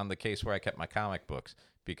put them on the case where I kept my comic books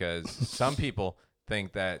because some people...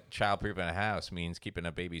 think that childproofing a house means keeping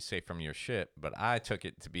a baby safe from your shit, but I took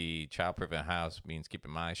it to be childproofing a house means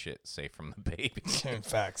keeping my shit safe from the baby.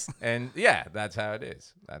 Facts. And yeah, that's how it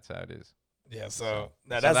is. That's how it is. Yeah, so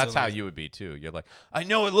that's how you would be too. You're like, I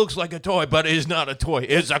know it looks like a toy, but it is not a toy.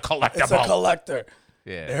 It's a collectible. It's a collector.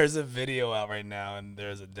 Yeah. There's a video out right now, and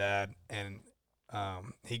there's a dad, and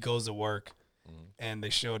he goes to work. And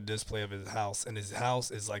they show a display of his house, and his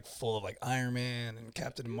house is like full of like Iron Man and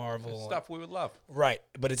Captain Marvel stuff we would love. Right,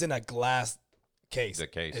 but it's in a glass case. The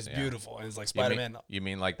case, it's beautiful, and it's like Spider-Man. You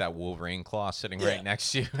mean like that Wolverine claw sitting right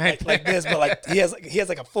next to you, like this, but like he has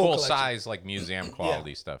like a full size like museum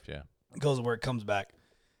quality stuff. Yeah, goes to work, comes back,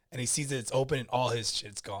 and he sees that it's open and all his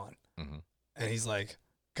shit's gone, and he's like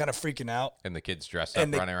kind of freaking out. And the kids dressed up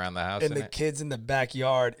running around the house. And the kids in the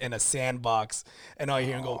backyard in a sandbox. And all you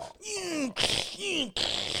hear him go,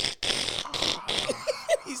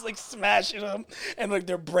 he's like smashing them. And like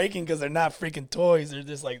they're breaking because they're not freaking toys. They're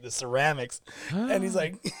just like the ceramics. And he's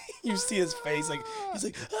like, you see his face. Like, he's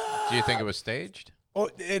like, Do you think it was staged? Oh,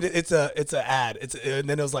 it's an ad. And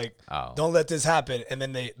then it was like, don't let this happen. And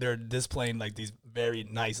then they're displaying like these very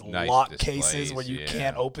nice lock cases where you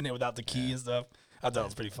can't open it without the key and stuff. I thought it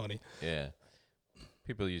was pretty funny. Yeah.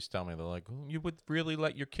 People used to tell me, they're like, you would really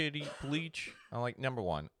let your kid eat bleach? I'm like, number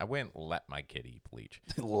one, I wouldn't let my kid eat bleach.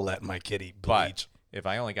 Let my kid eat bleach. But if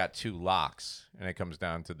I only got 2 locks and it comes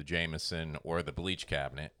down to the Jameson or the bleach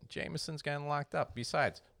cabinet, Jameson's getting locked up.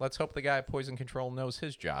 Besides, let's hope the guy at Poison Control knows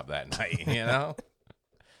his job that night, you know?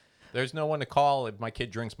 There's no one to call if my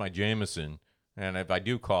kid drinks my Jameson. And if I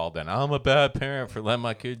do call, then I'm a bad parent for letting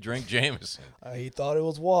my kid drink Jameson. He thought it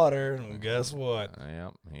was water, and guess what?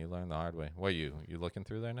 Yep, he learned the hard way. What are you looking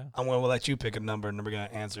through there now? I'm going to let you pick a number, and we're going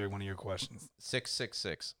to answer one of your questions.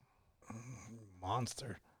 666.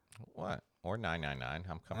 Monster. What? Or 999.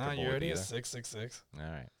 I'm comfortable you're with already either. at 666. All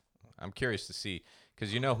right. I'm curious to see,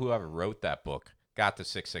 because whoever wrote that book got to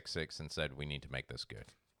 666 and said, we need to make this good.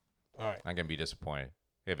 All right. I'm going to be disappointed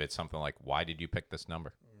if it's something like, why did you pick this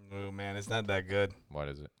number? Oh, man, it's not that good. What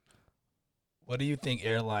is it? What do you think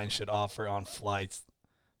airlines should offer on flights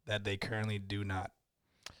that they currently do not?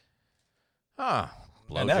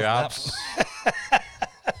 Blowjobs.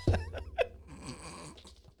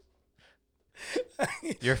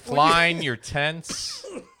 You're flying. You're tense.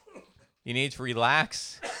 You need to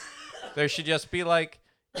relax. There should just be like,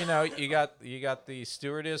 you got the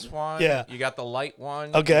stewardess one. Yeah. You got the light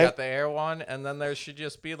one. Okay. You got the air one, and then there should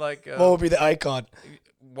just be like. What would be the icon?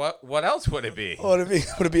 What else would it be? What would it be?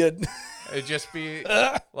 Would it be It'd just be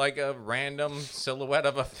like a random silhouette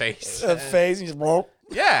of a face. a face? And you just roll.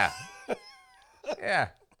 Yeah. Yeah.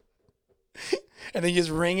 And then you just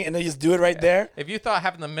ring it, and then you just do it right there. If you thought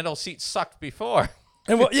having the middle seat sucked before.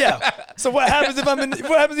 And so what happens if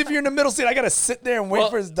what happens if you're in the middle seat? I gotta sit there and wait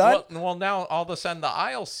for it's done. Well, now all of a sudden the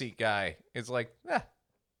aisle seat guy is like,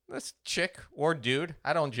 this chick or dude,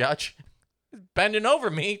 I don't judge, bending over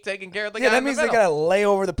me, taking care of the guy. Yeah, that in the means they middle. gotta lay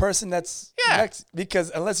over the person that's next, because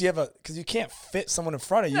unless you have because you can't fit someone in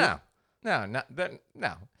front of you.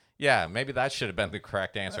 No. Yeah, maybe that should have been the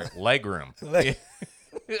correct answer. Leg room. For the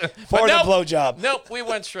blowjob. Nope, we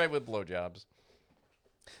went straight with blowjobs.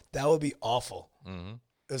 That would be awful. Mm-hmm.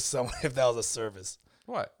 If that was a service.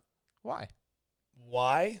 What? Why?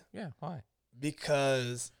 Why? Yeah, why?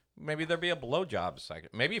 Because maybe there'd be a blowjob second.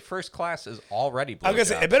 Maybe first class is already blowjob. I'm gonna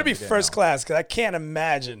say it better be first class, because I can't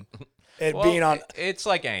imagine it being on. It's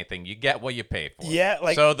like anything. You get what you pay for. Yeah,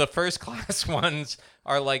 like so the first class ones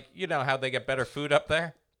are like, how they get better food up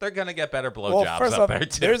there? They're gonna get better blowjobs up there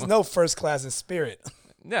too. There's no first class in Spirit.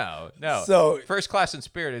 No. So first class in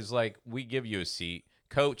Spirit is like, we give you a seat.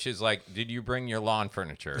 Coach is like, did you bring your lawn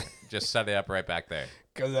furniture? Just set it up right back there.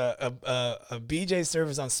 Because a BJ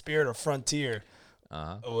service on Spirit or Frontier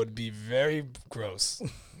would be very gross.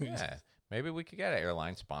 Yeah. Maybe we could get an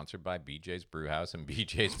airline sponsored by BJ's Brewhouse and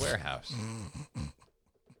BJ's Warehouse.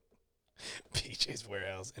 BJ's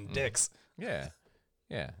Warehouse and Dick's. Yeah.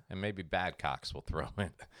 Yeah. And maybe Badcocks will throw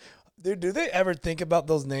in. Dude, do they ever think about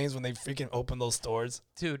those names when they freaking open those stores?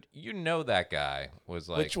 Dude, that guy was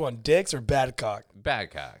like... Which one, Dick's or Badcock?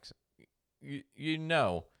 Badcocks.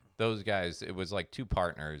 Those guys, it was like two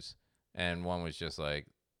partners, and one was just like,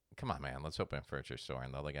 come on, man, let's open a furniture store.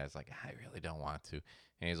 And the other guy's like, I really don't want to.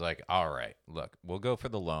 And he's like, all right, look, we'll go for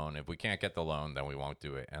the loan. If we can't get the loan, then we won't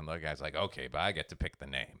do it. And the other guy's like, okay, but I get to pick the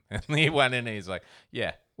name. And he went in and he's like,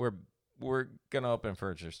 yeah, we're going to open a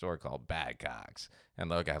furniture store called Badcocks. And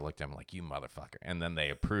the other guy looked at him like, you motherfucker. And then they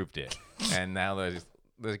approved it. And now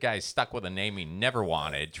the guy's stuck with a name he never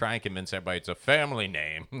wanted, trying to convince everybody it's a family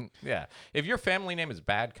name. Yeah. If your family name is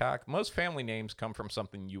Badcock, most family names come from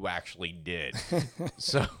something you actually did.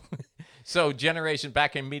 So generation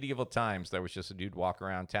back in medieval times, there was just a dude walk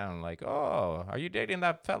around town like, oh, are you dating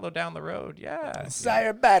that fellow down the road? Yeah.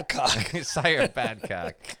 Sire Badcock. Sire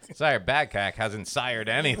Badcock. Sire Badcock hasn't sired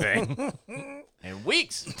anything in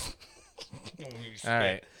weeks. All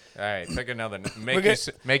right. Pick another.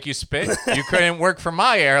 Make you spit. You couldn't work for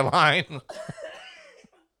my airline.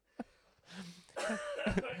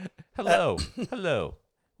 Hello.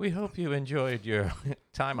 We hope you enjoyed your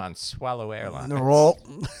time on Swallow Airlines. Roll.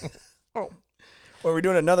 Are we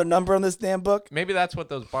doing another number on this damn book? Maybe that's what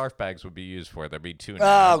those barf bags would be used for. There'd be two.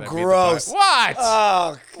 Oh, gross. What?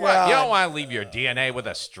 Oh, God. What? You don't want to leave your DNA with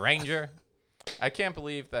a stranger? I can't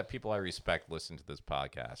believe that people I respect listen to this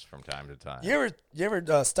podcast from time to time. You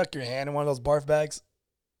ever stuck your hand in one of those barf bags?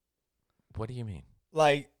 What do you mean?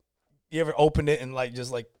 Like, you ever opened it and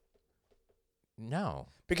just No.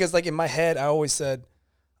 Because in my head, I always said,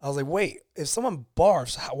 I was like, wait, if someone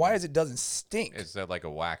barfs, why is it doesn't stink? Is that like a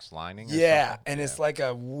wax lining? Yeah, and it's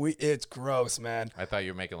it's gross, man. I thought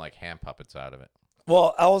you were making hand puppets out of it.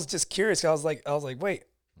 Well, I was just curious. I was like, wait,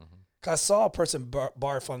 cause I saw a person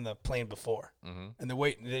barf on the plane before, and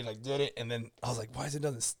they did it, and then I was like, why is it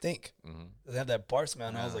doesn't stink? They have that barf smell,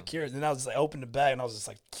 and I was like, curious. And then I was just opened the bag, and I was just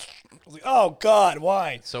like, oh God,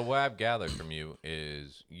 why? So what I've gathered from you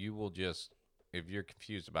is you will just. If you're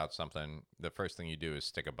confused about something, the first thing you do is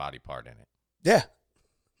stick a body part in it. Yeah.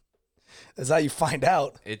 That's how you find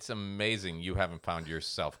out. It's amazing you haven't found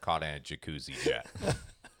yourself caught in a jacuzzi yet.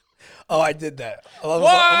 Oh, I did that.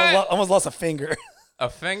 I almost lost a finger. A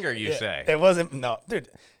finger, you say? It wasn't. No, dude.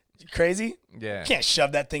 You crazy? Yeah. You can't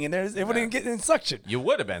shove that thing in there. It wouldn't even get in suction. You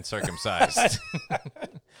would have been circumcised.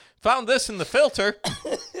 Found this in the filter.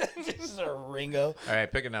 This is a Ringo. All right,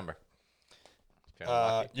 pick a number.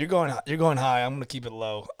 You're going high. I'm gonna keep it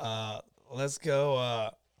low. Let's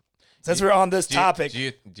go. Since we're on this topic,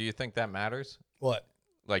 do you think that matters? What?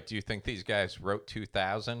 Like, do you think these guys wrote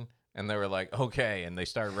 2000 and they were like, okay, and they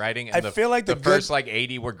started writing? And I feel like the first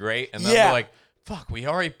 80 were great, and then they're like, Fuck, we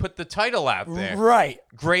already put the title out there. Right.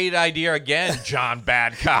 Great idea again, John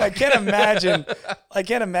Badcock. I can't imagine.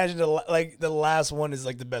 The last one is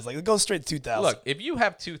like the best. Like it goes straight to 2000. Look, if you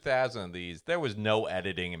have 2,000 of these, there was no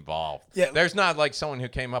editing involved. Yeah. There's not like someone who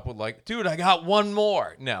came up with like, dude, I got one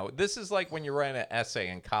more. No, this is like when you're writing an essay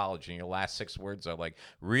in college and your last 6 words are like,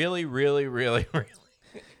 really, really, really, really.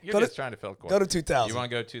 You're just trying to fill core. Go to 2000. You want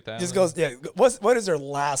to go to 2000? Just goes. Yeah. What is their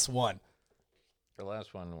last one? The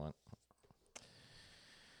last one.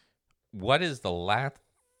 What is the last?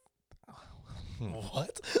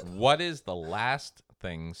 What? What is the last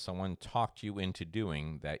thing someone talked you into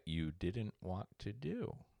doing that you didn't want to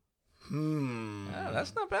do? Yeah,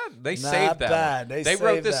 that's not bad. They saved that one. They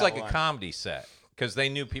wrote this like a comedy set because they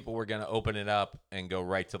knew people were going to open it up and go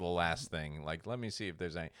right to the last thing. Like, let me see if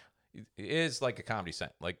there's any. It is like a comedy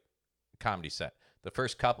set. The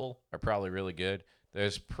first couple are probably really good.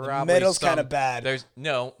 There's probably the middle's kind of bad. There's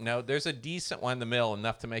there's a decent one in the middle,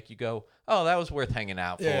 enough to make you go, oh, that was worth hanging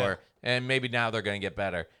out for. And maybe now they're going to get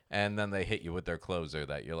better. And then they hit you with their closer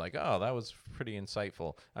that you're like, oh, that was pretty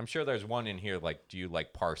insightful. I'm sure there's one in here like, do you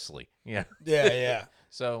like parsley? Yeah. Yeah.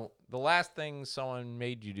 So the last thing someone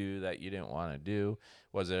made you do that you didn't want to do,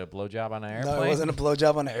 was it a blowjob on an airplane? No, it wasn't a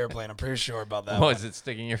blowjob on an airplane. I'm pretty sure about that. Was it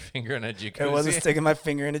sticking your finger in a jacuzzi? It wasn't sticking my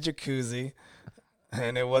finger in a jacuzzi.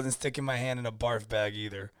 And it wasn't sticking my hand in a barf bag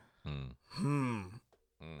either. I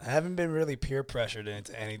haven't been really peer pressured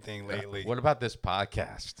into anything lately. What about this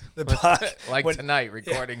podcast? Tonight,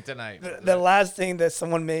 recording tonight. The last thing that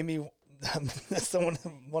someone made me, someone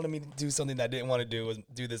wanted me to do something that I didn't want to do was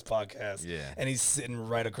do this podcast. Yeah. And he's sitting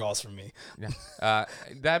right across from me. Yeah.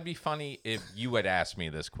 That'd be funny if you had asked me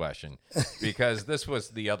this question, because this was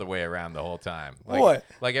the other way around the whole time. What?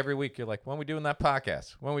 Like every week you're like, when are we doing that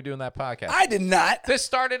podcast? When are we doing that podcast? I did not. This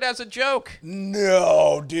started as a joke.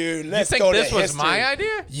 No, dude. Let's you go think to this was history. my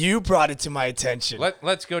idea? You brought it to my attention.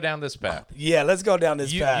 Let's go down this path. Yeah, let's go down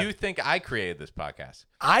this path. You think I created this podcast?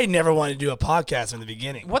 I never wanted to do a podcast from the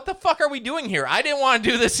beginning. What the fuck are we doing here? I didn't want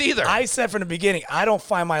to do this either. I said from the beginning, I don't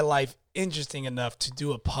find my life interesting enough to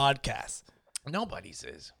do a podcast. Nobody's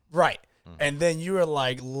is. Right. And then you were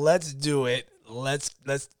like, let's do it. Let's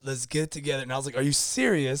get it together. And I was like, are you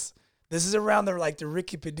serious? This is around the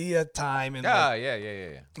Ricky Padilla time and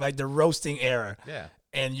yeah. like the roasting era. Yeah.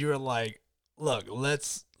 And you were like, look,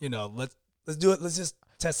 let's do it. Let's just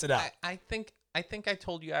test it out. I think I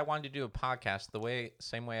told you I wanted to do a podcast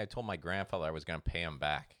same way I told my grandfather I was going to pay him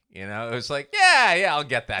back. You know, it was like, yeah, I'll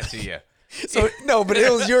get that to you. So no, but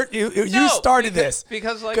it was you started this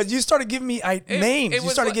because you started giving me names. You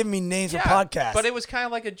started giving me names for podcasts. But it was kind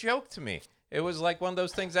of like a joke to me. It was like one of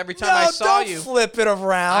those things. Every time I saw you, don't flip it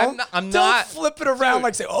around. Don't flip it around, dude,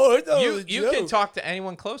 like say, you can talk to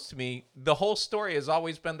anyone close to me. The whole story has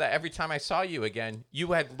always been that every time I saw you again,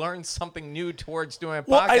 you had learned something new towards doing a podcast.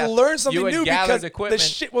 Well, I learned something new because equipment. the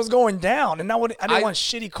shit was going down, and I didn't want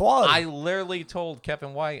shitty quality. I literally told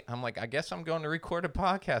Kevin White, I'm like, I guess I'm going to record a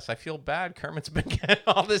podcast. I feel bad. Kermit's been getting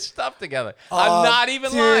all this stuff together. I'm not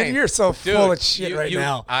even lying. You're so full of shit right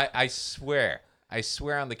now. I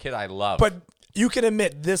swear on the kid I love. But you can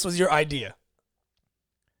admit this was your idea.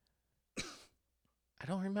 I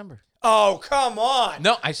don't remember. Oh, come on.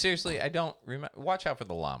 No, I don't remember. Watch out for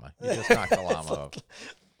the llama. You just knocked the llama off.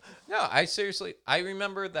 No, I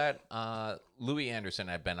remember that Louis Anderson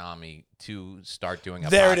had been on me to start doing a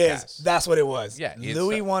podcast. There it is. That's what it was. Yeah.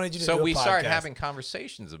 Louis wanted you to do a podcast. So we started having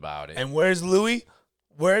conversations about it. And where's Louis?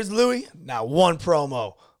 Not one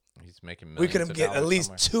promo. He's making millions. We could have get at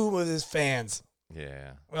least somewhere. 2 of his fans.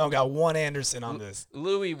 Yeah. We don't got one Anderson on this.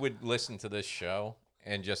 Louis would listen to this show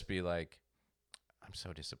and just be like, I'm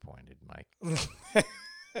so disappointed, Mike.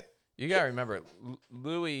 You got to remember,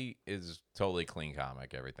 Louis is totally clean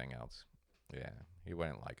comic, everything else. Yeah. He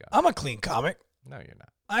wouldn't like us. I'm a clean comic. No, you're not.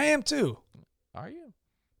 I am too. Are you?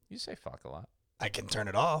 You say fuck a lot. I can turn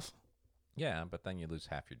it off. Yeah, but then you lose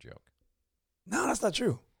half your joke. No, that's not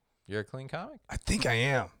true. You're a clean comic? I think I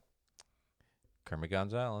am. Kermit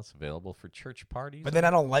Gonzalez, available for church parties. But then I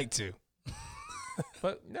don't like to.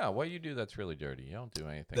 But no, what you do that's really dirty. You don't do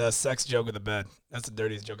anything. The sex joke in the bed. That's the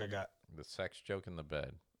dirtiest joke I got. The sex joke in the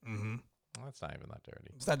bed. Mm-hmm. Well, that's not even that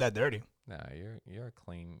dirty. It's not that dirty. No, you're a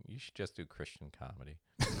clean. You should just do Christian comedy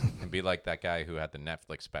and be like that guy who had the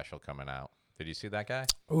Netflix special coming out. Did you see that guy?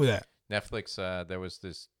 Who that? Netflix. There was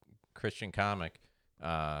this Christian comic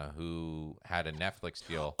who had a Netflix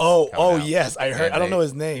deal. Oh, yes, I heard. I don't know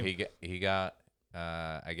his name. He got.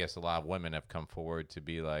 I guess a lot of women have come forward to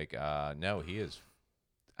be like, no, he is.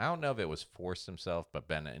 I don't know if it was forced himself, but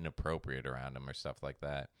been inappropriate around him or stuff like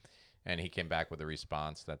that. And he came back with a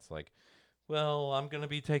response that's like, well, I'm going to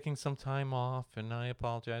be taking some time off, and I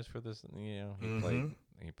apologize for this. You know,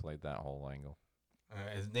 he played that whole angle.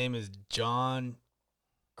 His name is John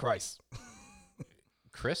Christ.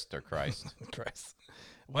 Christ or Christ? Christ.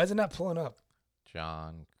 Why is it not pulling up?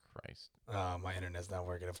 John Christ. Oh, my internet's not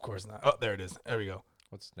working. Of course not. Oh, there it is. There we go.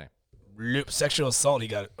 What's his name? Sexual assault. He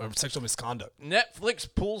got it. Or sexual misconduct. Netflix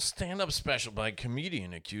pulls stand-up special by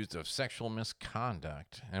comedian accused of sexual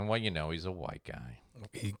misconduct. And well, you know, he's a white guy.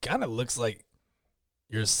 He kind of looks like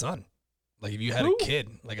your son. Like if you had a kid,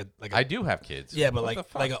 I do have kids. Yeah, but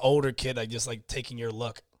like an older kid, like just like taking your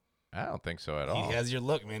look. I don't think so at all. He has your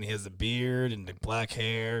look, man. He has the beard and the black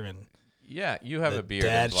hair and yeah, you have a beard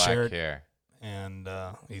and black shirt, hair, and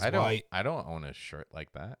he's white. I don't own a shirt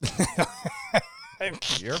like that.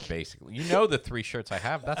 You're basically, you know, the 3 shirts I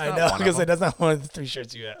have. That's not one of them. That's not one of the 3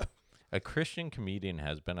 shirts you have. A Christian comedian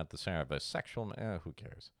has been at the center of a sexual. Who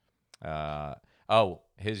cares?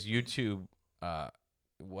 His YouTube.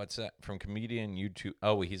 What's that from? Comedian YouTube.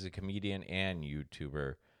 Oh, he's a comedian and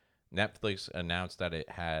YouTuber. Netflix announced that it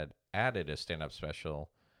had added a stand-up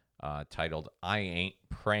special titled "I Ain't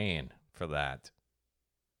Praying for That."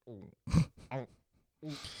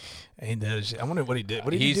 Ain't that shit? I wonder what he did. What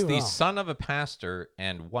did He's he do the wrong? son of a pastor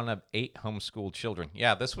and one of 8 homeschooled children.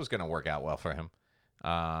 Yeah, this was going to work out well for him.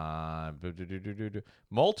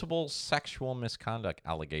 Multiple sexual misconduct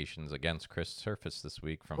allegations against Chris surfaced this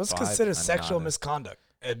week from What's 5 considered sexual anonymous. Misconduct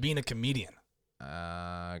at being a comedian?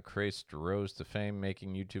 Chris rose to fame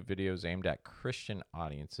making YouTube videos aimed at Christian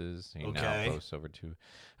audiences. He now boasts over 2.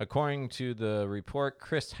 According to the report,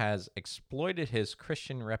 Chris has exploited his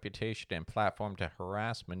Christian reputation and platform to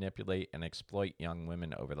harass, manipulate, and exploit young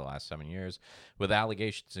women over the last 7 years, with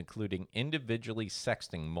allegations including individually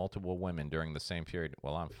sexting multiple women during the same period.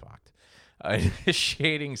 Well, I'm fucked.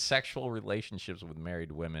 Initiating sexual relationships with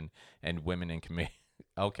married women and women in community.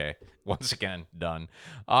 Okay, once again, done.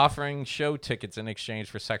 Offering show tickets in exchange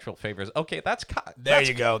for sexual favors. Okay, there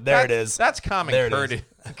you go. There it is. That's common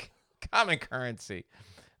common currency.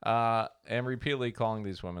 And repeatedly calling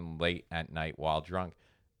these women late at night while drunk.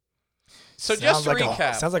 So just to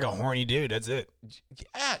recap. Sounds like a horny dude. That's it.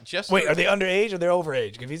 Yeah, Wait, are they underage or they're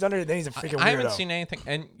overage? If he's under, then he's a freaking weirdo. I haven't seen anything.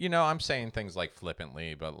 And, you know, I'm saying things like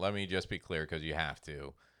flippantly, but let me just be clear because you have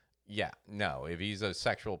to. Yeah, no. If he's a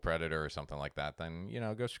sexual predator or something like that, then, you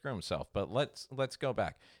know, go screw himself. But let's go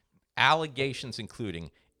back. Allegations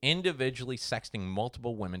including individually sexting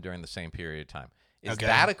multiple women during the same period of time. Is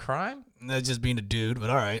that a crime? That's just being a dude, but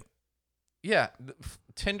all right. Yeah,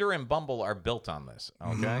 Tinder and Bumble are built on this,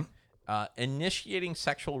 okay? Initiating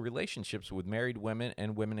sexual relationships with married women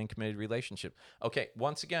and women in committed relationships. Okay,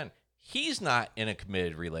 once again, he's not in a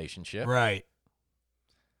committed relationship. Right.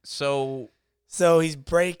 So he's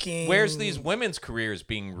breaking. Where's these women's careers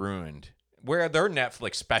being ruined? Where are their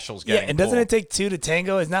Netflix specials getting and doesn't it take 2 to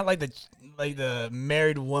tango? It's not like the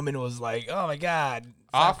married woman was like, oh my God.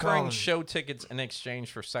 Offering show tickets in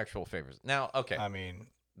exchange for sexual favors. Now, okay. I mean.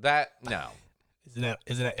 No. Isn't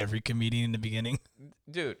that every comedian in the beginning?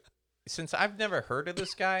 Dude, since I've never heard of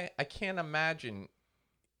this guy, I can't imagine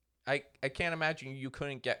you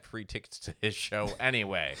couldn't get free tickets to his show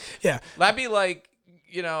anyway. Yeah. That'd be like,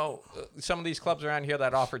 you know, some of these clubs around here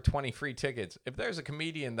that offer 20 free tickets. If there's a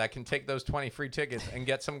comedian that can take those 20 free tickets and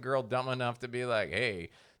get some girl dumb enough to be like, hey,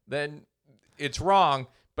 then it's wrong,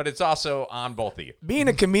 but it's also on both of you. Being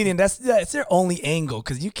a comedian, that's their only angle,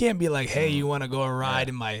 because you can't be like, hey, you want to go a ride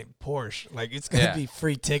in my Porsche? Like, it's going to be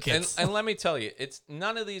free tickets. And let me tell you, it's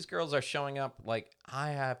none of these girls are showing up like, I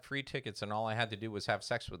have free tickets and all I had to do was have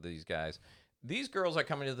sex with these guys. These girls are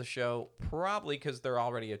coming to the show probably because they're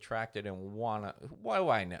already attracted and want to. Why do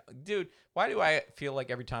I know? Dude, why do I feel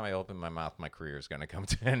like every time I open my mouth, my career is going to come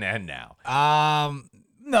to an end now?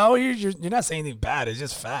 No, you're not saying anything bad. It's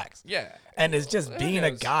just facts. Yeah. And it's just being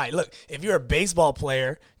a guy. Look, if you're a baseball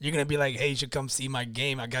player, you're going to be like, hey, you should come see my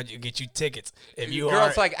game. I got you, get you tickets. If you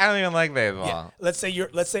girls like, I don't even like baseball. Yeah, let's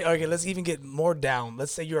say, okay, let's even get more down.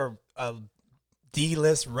 Let's say you're a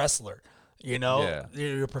D-list wrestler. You know,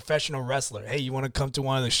 you're a professional wrestler. Hey, you want to come to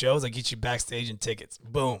one of the shows? I get you backstage and tickets.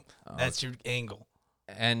 Boom. That's your angle.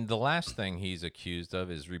 And the last thing he's accused of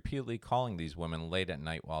is repeatedly calling these women late at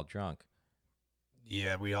night while drunk.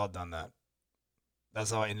 Yeah, we all done that. That's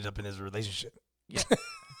how I ended up in his relationship. Yeah.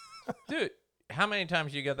 Dude, how many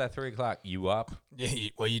times you get that 3 o'clock? You up? Yeah,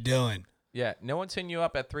 what you doing? Yeah, no one's hitting you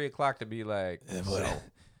up at 3 o'clock to be like,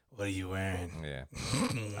 what are you wearing?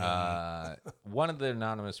 Yeah. One of the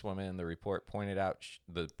anonymous women in the report pointed out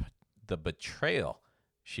the betrayal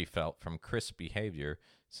she felt from Chris' behavior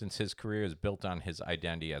since his career is built on his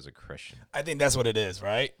identity as a Christian. I think that's what it is,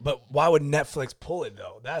 right? But why would Netflix pull it,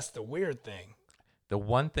 though? That's the weird thing. The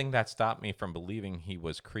one thing that stopped me from believing he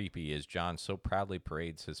was creepy is John so proudly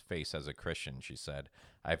parades his face as a Christian, she said.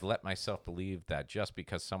 I've let myself believe that just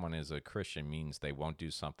because someone is a Christian means they won't do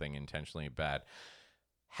something intentionally bad.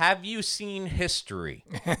 Have you seen history?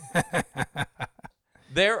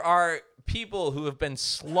 There are people who have been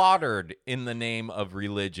slaughtered in the name of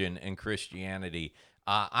religion and Christianity.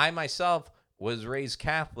 I myself was raised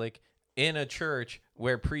Catholic in a church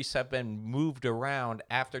where priests have been moved around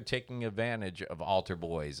after taking advantage of altar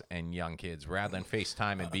boys and young kids rather than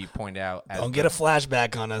FaceTime and be pointed out. Don't get a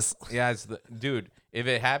flashback on us. Yeah, dude, if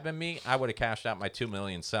it had been me, I would have cashed out my $2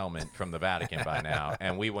 million settlement from the Vatican by now,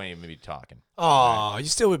 and we wouldn't even be talking. Oh, you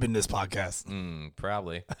still would be in this podcast.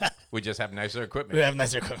 Probably. We just have nicer equipment. We have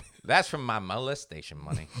nicer equipment. That's from my molestation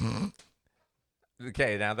money.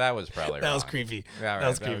 Okay, now that was probably that wrong. Was creepy. Yeah, that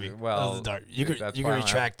was creepy. Well, that was dark. You can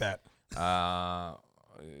retract that.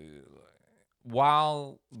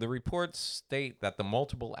 While the reports state that the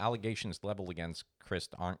multiple allegations leveled against Chris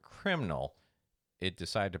aren't criminal, it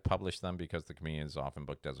decided to publish them because the comedian is often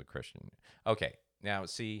booked as a Christian. Okay, now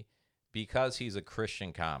see, because he's a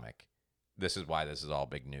Christian comic, this is why this is all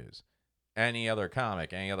big news. Any other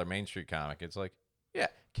comic, any other Main Street comic, it's like, yeah,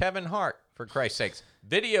 Kevin Hart, for Christ's sakes,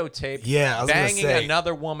 videotaped banging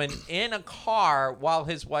another woman in a car while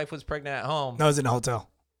his wife was pregnant at home. No, it was in a hotel.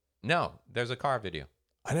 No, there's a car video.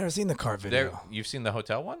 I never seen the car video. You've seen the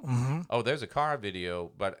hotel one? Mm-hmm. Oh, there's a car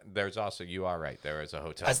video, but there's also, you are right, there is a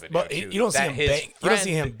hotel video. But you don't see him you don't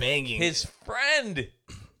see him banging. His friend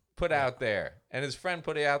put out there, and his friend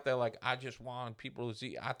put it out there like, I just want people to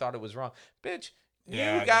see. I thought it was wrong. Bitch, you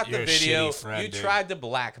got the video. You tried to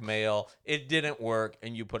blackmail. It didn't work,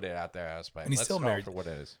 and you put it out there. And he's still married for what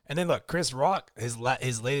it is. And then look, Chris Rock, his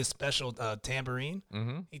latest special, Tambourine,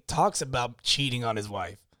 he talks about cheating on his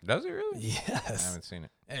wife. Does he really? Yes. I haven't seen it.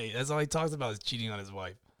 Hey, that's all he talks about is cheating on his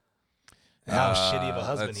wife. And how shitty of a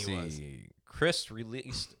husband he was. Chris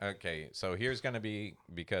released. Okay, so here's going to be,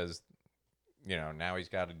 because, now he's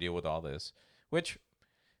got to deal with all this, which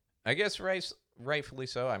I guess rightfully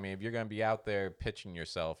so. I mean, if you're going to be out there pitching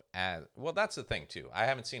yourself as, well, that's the thing too. I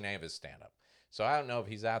haven't seen any of his stand-up. So I don't know if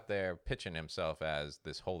he's out there pitching himself as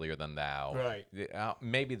this holier than thou. Right.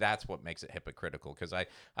 Maybe that's what makes it hypocritical. Because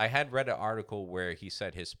I had read an article where he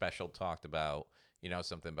said his special talked about,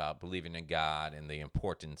 something about believing in God and the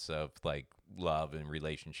importance of like love and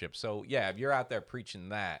relationships. So yeah, if you're out there preaching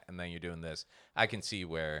that and then you're doing this, I can see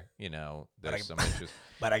where, there's some issues.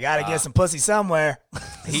 But I got to get some pussy somewhere.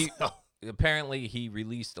 Apparently, he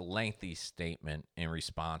released a lengthy statement in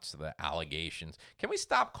response to the allegations. Can we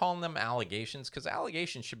stop calling them allegations? Because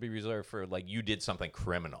allegations should be reserved for, like, you did something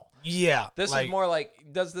criminal. Yeah. This is more like,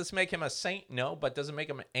 does this make him a saint? No. But does it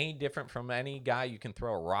make him any different from any guy you can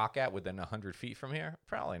throw a rock at within 100 feet from here?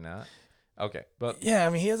 Probably not. Okay. But yeah, I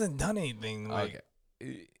mean, he hasn't done anything, like,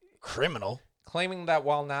 criminal. Claiming that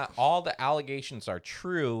while not all the allegations are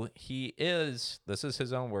true, he is, this is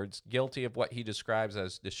his own words, guilty of what he describes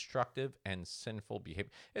as destructive and sinful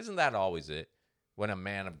behavior. Isn't that always it? When a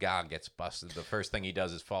man of God gets busted, the first thing he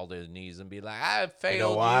does is fall to his knees and be like, I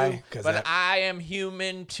failed you, but I am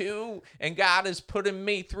human too, and God is putting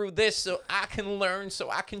me through this so I can learn,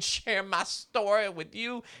 so I can share my story with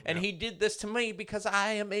you, and he did this to me because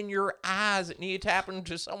I am in your eyes. It needed to happen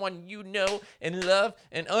to someone you know and love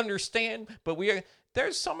and understand, but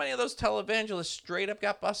there's so many of those televangelists straight up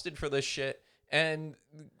got busted for this shit, and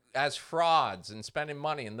as frauds and spending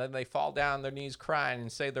money, and then they fall down on their knees crying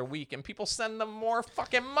and say they're weak, and people send them more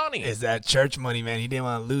fucking money. Is that church money, man? He didn't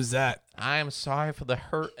want to lose that. I am sorry for the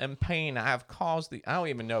hurt and pain I have caused I don't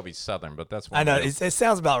even know if he's Southern, but that's what I know. It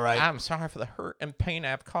sounds about right. I'm sorry for the hurt and pain I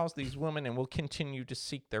have caused these women and will continue to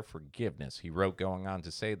seek their forgiveness, he wrote, going on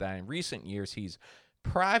to say that in recent years he's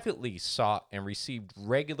privately sought and received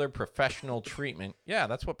regular professional treatment. Yeah,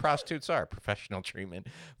 that's what prostitutes are, professional treatment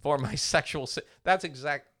for my sexual sin. That's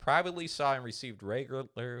exact. Privately saw and received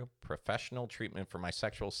regular professional treatment for my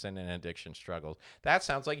sexual sin and addiction struggles. That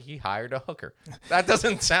sounds like he hired a hooker. That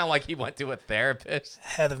doesn't sound like he went to a therapist.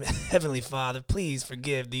 Heavenly Father, please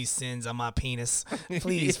forgive these sins on my penis.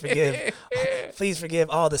 Please forgive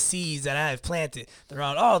all the seeds that I have planted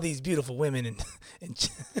throughout all these beautiful women. And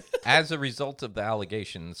As a result of the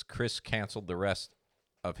allegations, Chris canceled the rest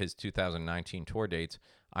of his 2019 tour dates.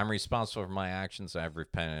 I'm responsible for my actions. I've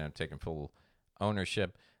repented and I've taken full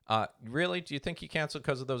ownership. Really? Do you think he canceled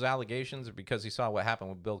because of those allegations, or because he saw what happened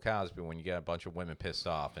with Bill Cosby when you get a bunch of women pissed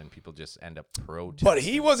off and people just end up protesting? But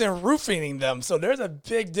he wasn't roofing them, so there's a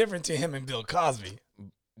big difference to him and Bill Cosby.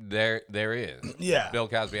 There is. Yeah. Bill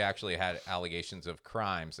Cosby actually had allegations of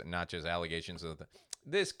crimes and not just allegations of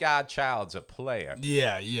this godchild's a player.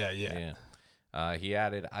 Yeah. He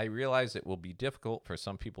added, I realize it will be difficult for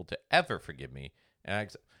some people to ever forgive me. And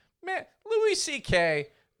man, Louis C.K.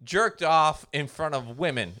 jerked off in front of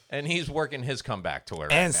women, and he's working his comeback tour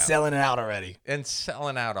right and now. selling it out already.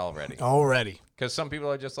 Already. Because some people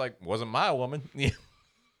are just like, wasn't my woman.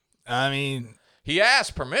 I mean, he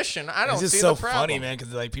asked permission. I don't see the problem. It's just so funny, man,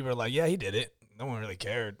 because like people are like, yeah, he did it. No one really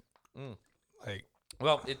cared. Like,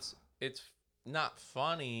 well, it's not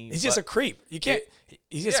funny. He's just a creep. You can't.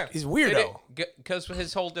 He's weirdo. Because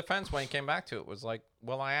his whole defense when he came back to it was like,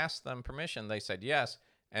 well, I asked them permission. They said yes,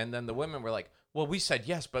 and then the women were like, well, we said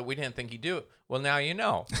yes, but we didn't think he'd do it. Well, now you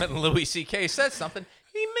know. Louis C.K. said something.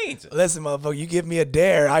 He means it. Listen, motherfucker, you give me a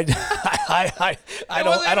dare, I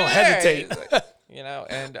don't hesitate. You know,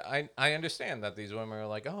 and I understand that these women are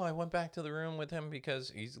like, oh, I went back to the room with him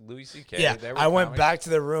because he's Louis C.K. Yeah, I went back to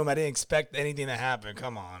the room. I didn't expect anything to happen.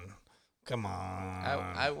 Come on.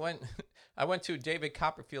 I went to David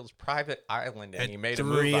Copperfield's private island and he made a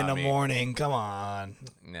move on me. 3 in the morning. Come on.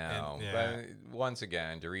 No, but once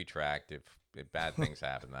again, to retract, if bad things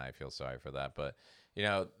happen, I feel sorry for that. But, you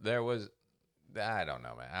know, there was, I don't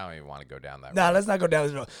know, man. I don't even want to go down that road. No, let's not go down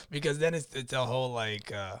this road because then it's a whole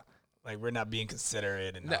like we're not being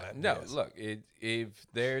considerate and look, if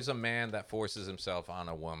there's a man that forces himself on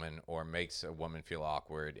a woman or makes a woman feel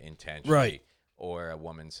awkward intentionally, right, or a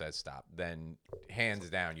woman says stop, then hands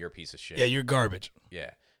down, you're a piece of shit. Yeah, you're garbage.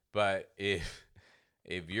 Yeah, but if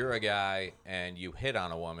you're a guy and you hit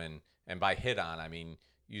on a woman, and by hit on I mean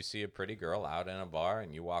you see a pretty girl out in a bar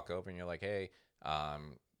and you walk over and you're like, hey,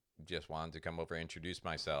 just wanted to come over and introduce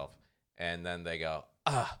myself, and then they go,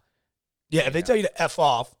 yeah, if they tell you to F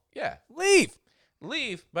off, yeah, leave.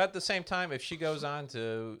 But at the same time, if she goes on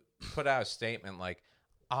to put out a statement like,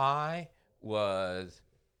 I was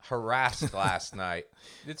harassed last night,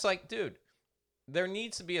 it's like, dude, there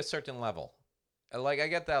needs to be a certain level. Like, I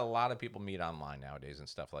get that a lot of people meet online nowadays and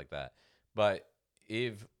stuff like that, but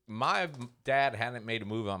if my dad hadn't made a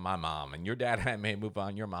move on my mom and your dad hadn't made a move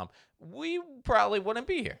on your mom, we probably wouldn't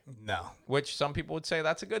be here. No. Which some people would say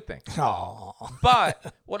that's a good thing. Oh.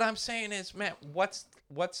 But what I'm saying is, man,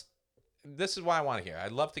 this is why I want to hear.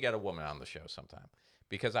 I'd love to get a woman on the show sometime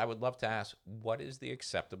because I would love to ask, what is the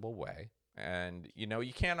acceptable way? And, you know,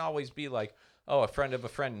 you can't always be like, oh, a friend of a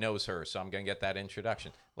friend knows her, so I'm going to get that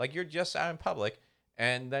introduction. Like, you're just out in public,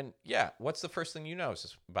 and then, yeah, what's the first thing you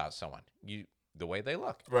notice about someone? The way they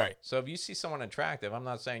look. Right. So if you see someone attractive, I'm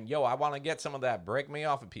not saying, yo, I want to get some of that. Break me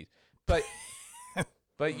off a piece. But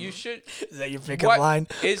you should. Is that your pickup line?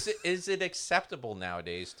 Is it acceptable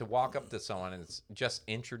nowadays to walk up to someone and just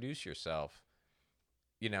introduce yourself?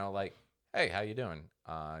 You know, like, hey, how you doing?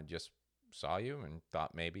 Just saw you and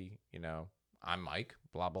thought maybe, you know, I'm Mike,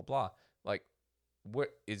 blah, blah, blah. Like,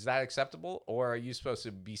 what is that acceptable? Or are you supposed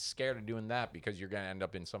to be scared of doing that because you're going to end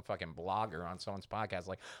up in some fucking blogger on someone's podcast?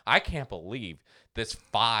 Like, I can't believe this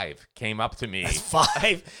 5 came up to me. That's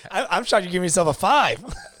 5? I'm shocked you give yourself a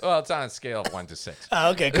 5. Well, it's on a scale of 1 to 6.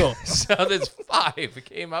 Oh, okay, cool. So this 5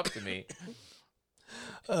 came up to me.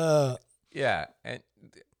 Yeah. And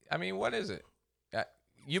I mean, what is it?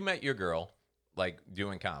 You met your girl, like,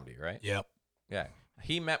 doing comedy, right? Yep. Yeah.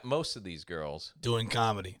 He met most of these girls doing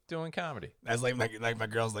comedy. That's like my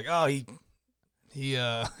girl's like, oh, he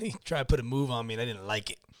tried to put a move on me and I didn't like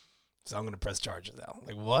it, so I'm gonna press charges out.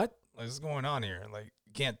 Like, what? Like, what's going on here? Like,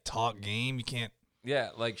 you can't talk game. You can't. Yeah,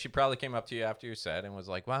 like she probably came up to you after your set and was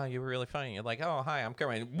like, wow, you were really funny. You're like, oh, hi, I'm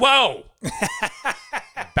Kermit. Whoa!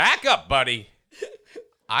 Back up, buddy.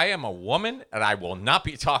 I am a woman and I will not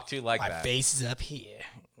be talked to like that. My face is up here.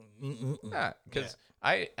 Yeah, because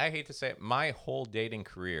I hate to say it, my whole dating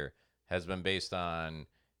career has been based on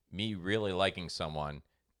me really liking someone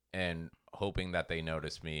and hoping that they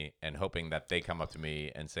notice me and hoping that they come up to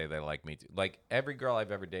me and say they like me too. Like, every girl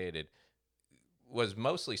I've ever dated was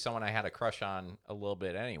mostly someone I had a crush on a little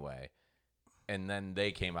bit anyway, and then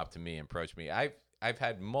they came up to me and approached me. I've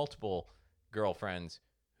had multiple girlfriends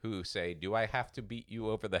who say, do I have to beat you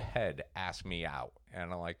over the head? Ask me out.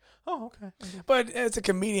 And I'm like, oh, okay. But as a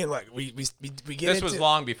comedian, like, we get this was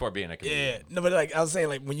long before being a comedian. Yeah. No, but like I was saying,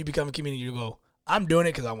 like, when you become a comedian, you go, I'm doing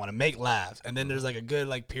it because I want to make laughs. And then there's like a good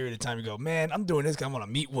like period of time you go, man, I'm doing this because I want to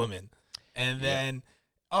meet women. And then,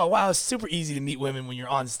 oh, wow, it's super easy to meet women when you're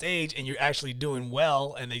on stage and you're actually doing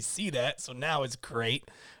well and they see that. So now it's great.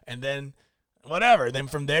 And then whatever. Then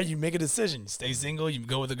from there, you make a decision. You stay single. You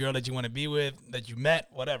go with the girl that you want to be with, that you met,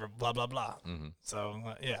 whatever, blah, blah, blah. Mm-hmm. So,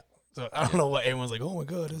 yeah. So I don't know what everyone's like, oh, my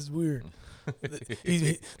God, this is weird.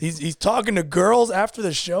 he's talking to girls after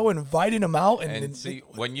the show and inviting them out. And see,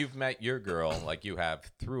 when you've met your girl, like you have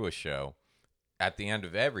through a show, at the end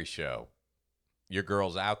of every show, your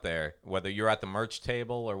girl's out there, whether you're at the merch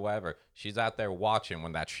table or whatever, she's out there watching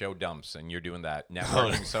when that show dumps and you're doing that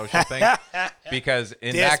networking social thing. Because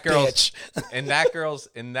in that girl's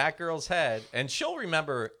head, and she'll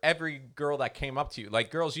remember every girl that came up to you.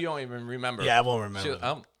 Like girls you don't even remember. Yeah, I won't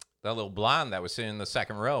remember. That little blonde that was sitting in the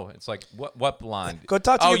second row. It's like, what blonde? Go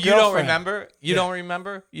talk to your girlfriend. Oh, you don't remember? You don't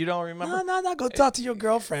remember? You don't remember? No. Go talk to your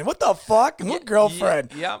girlfriend. What the fuck? What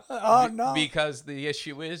girlfriend? Yeah. Oh, no. Because the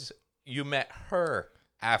issue is you met her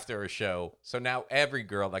after a show. So now every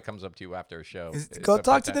girl that comes up to you after a show. Go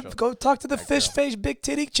talk to the fish face, big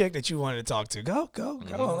titty chick that you wanted to talk to. Go.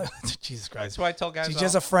 Jesus Christ. That's why I tell guys. She's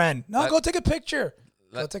just a friend. No, go take a picture.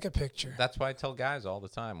 Go take a picture. That's why I tell guys all the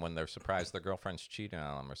time when they're surprised their girlfriend's cheating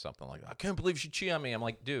on them or something like, I can't believe she cheated on me. I'm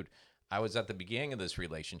like, dude, I was at the beginning of this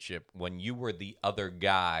relationship when you were the other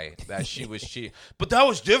guy that she was cheating. But that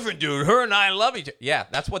was different, dude. Her and I love each other. Yeah,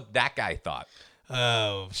 that's what that guy thought.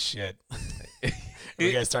 Oh, shit.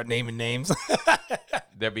 We got to start naming names.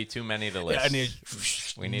 There'd be too many to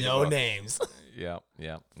list. We need no names. Yeah.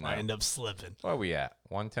 No. I end up slipping. Where are we at?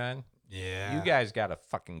 110? Yeah. You guys got a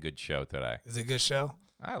fucking good show today. Is it a good show?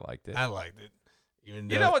 I liked it.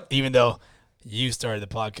 Even though you started the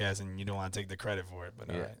podcast and you don't want to take the credit for it.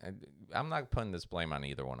 But yeah, I'm not putting this blame on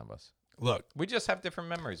either one of us. Look. We just have different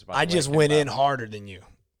memories. I just went in harder than you.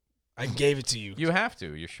 I gave it to you. You have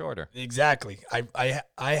to. You're shorter. Exactly. I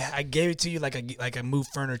gave it to you like I move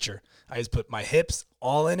furniture. I just put my hips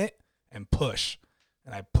all in it and push.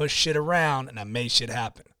 And I push shit around and I made shit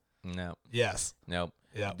happen. No. Yes. Nope.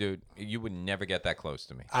 Yeah. Dude, you would never get that close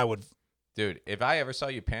to me. I would. Dude, if I ever saw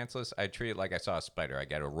you pantsless, I'd treat it like I saw a spider. I'd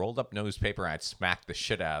get a rolled up newspaper and I'd smack the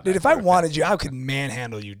shit out of it. Dude, if I wanted you, I could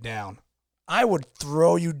manhandle you down. I would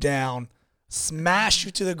throw you down, smash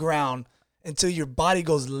you to the ground until your body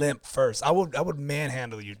goes limp first. I would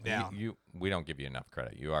manhandle you down. We don't give you enough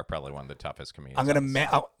credit. You are probably one of the toughest comedians. I'm gonna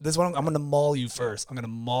maul you first. I'm gonna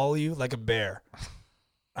maul you like a bear.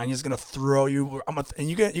 I'm just gonna throw you.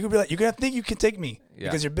 You're gonna think you can take me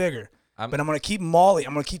because you're bigger. But I'm gonna keep mauling.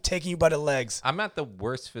 I'm gonna keep taking you by the legs. I'm not the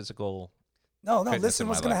worst physical. No. Listen,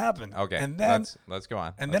 what's gonna happen? Okay, and then let's go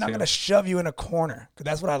on. And then I'm gonna shove you in a corner because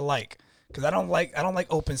that's what I like. Because I don't like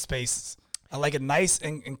open spaces. I like it nice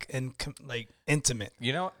and like intimate.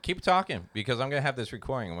 You know, keep talking because I'm gonna have this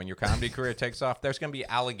recording. And when your comedy career takes off, there's gonna be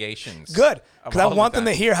allegations. Good, because I want them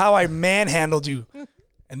to hear how I manhandled you.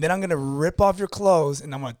 And then I'm going to rip off your clothes,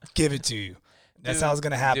 and I'm going to give it to you. That's how it's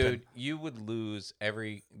going to happen. Dude, you would lose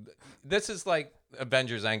every... This is like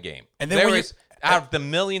Avengers Endgame. And then out of the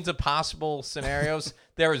millions of possible scenarios,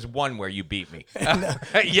 there is one where you beat me.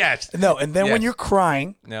 Yes. No, and then when you're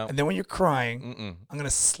crying, I'm going to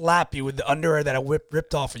slap you with the underwear that I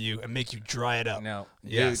ripped off of you and make you dry it up. No.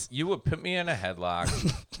 Yes. Dude, you would put me in a headlock.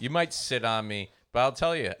 You might sit on me. But I'll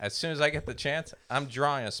tell you, as soon as I get the chance, I'm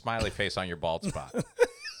drawing a smiley face on your bald spot.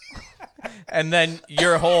 And then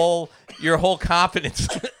your whole confidence.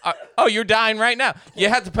 Oh, you're dying right now. You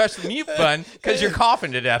have to press the mute button because you're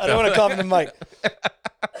coughing to death. I don't want to cough in the mic.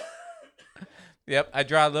 Yep, I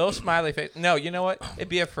draw a little smiley face. No, you know what? It'd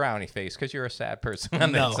be a frowny face because you're a sad person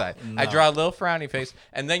on the inside. I draw a little frowny face,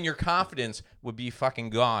 and then your confidence would be fucking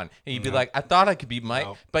gone. And you'd be like, I thought I could be Mike,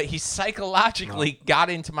 but he psychologically got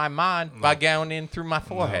into my mind by going in through my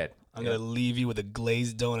forehead. I'm going to leave you with a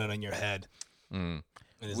glazed donut on your head.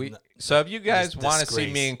 So if you guys want to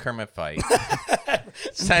see me and Kermit fight,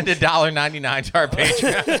 send $1.99 to our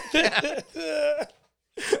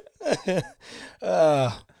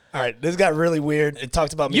Patreon. All right, this got really weird. It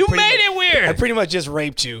talked about me. You made it weird. I pretty much just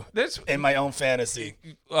raped you in my own fantasy.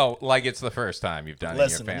 Oh, like it's the first time you've done it in your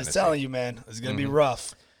fantasy. I'm just telling you, man. It's going to be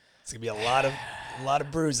rough. It's going to be a lot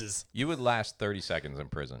of bruises. You would last 30 seconds in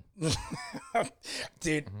prison.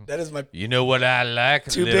 Dude, that is my... You know what I like,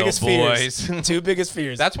 two little biggest boys. Fears. Two biggest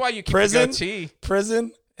fears. That's why you keep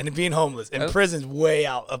prison, and being homeless. And prison's way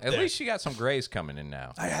out up there. At least you got some grays coming in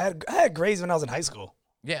now. I had grays when I was in high school.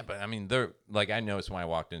 Yeah, but I mean, they're like, I noticed when I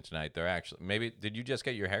walked in tonight, they're actually, maybe, did you just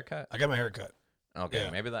get your hair cut? I got my hair cut. Okay,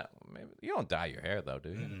 maybe you don't dye your hair though, do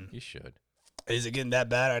you? Mm-hmm. You should. Is it getting that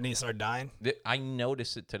bad? I need to start dyeing? I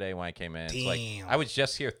noticed it today when I came in. It's like, I was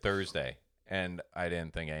just here Thursday and I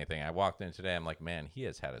didn't think anything. I walked in today, I'm like, man, he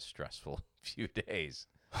has had a stressful few days.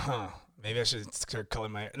 Huh. Maybe I should start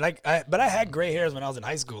coloring my hair. But I had gray hairs when I was in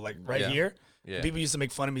high school, like here. Yeah. People used to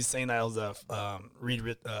make fun of me saying that I was a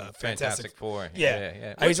Fantastic Four.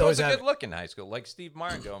 Yeah. I used to always have a good look in high school, like Steve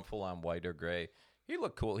Martin going full on white or gray. He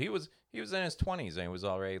looked cool. He was in his 20s and he was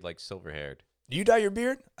already like silver haired. Do you dye your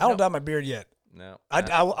beard? I don't dye my beard yet. No.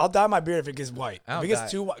 I'll dye my beard if it gets white. If it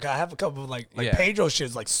gets too white, I have a couple of like Pedro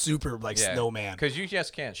shit's like super like snowman. Because you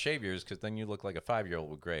just can't shave yours because then you look like a 5-year-old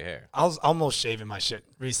with gray hair. I was almost shaving my shit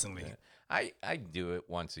recently. Yeah. I do it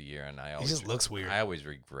once a year, and it just looks weird. I always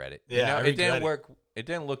regret it. Yeah, it didn't work. It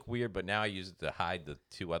didn't look weird, but now I use it to hide the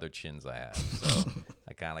 2 other chins I have. So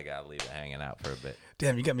I kind of gotta leave it hanging out for a bit.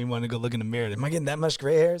 Damn, you got me wanting to go look in the mirror. Am I getting that much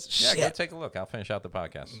gray hairs? Yeah, Shit. go take a look. I'll finish out the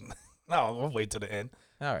podcast. No, we'll wait till the end.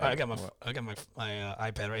 All right. I got my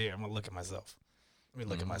iPad right here. I'm gonna look at myself. Let me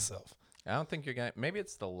look at myself. I don't think you're gonna. Maybe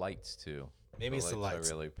it's the lights too. Maybe it's the lights.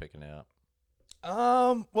 Are really picking it up.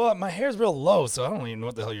 Well, my hair's real low, so I don't even know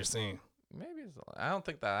what the hell you're seeing. Maybe it's. I don't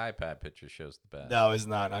think the iPad picture shows the best. No, it's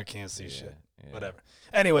not. I can't see shit. Yeah. Whatever.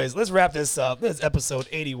 Anyways, let's wrap this up. This is episode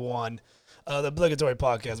 81, the Obligatory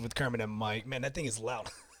Podcast with Kermit and Myke. Man, that thing is loud.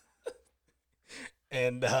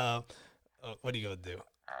 And what are you gonna do?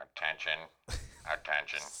 Attention.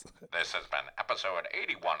 This has been episode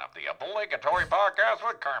 81 of the Obligatory Podcast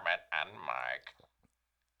with Kermit and Myke.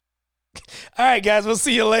 All right, guys, we'll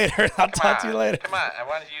see you later. I'll talk to you later. Come on, I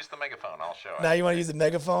want to use the megaphone. I'll show it. Now you want to use the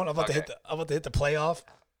megaphone? I'm about to hit the playoff.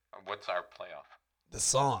 What's our playoff? The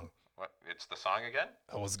song. What? It's the song again?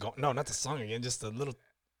 No, not the song again. Just a little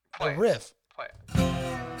Play riff. Play it.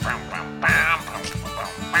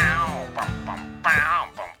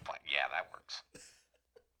 Yeah, that works.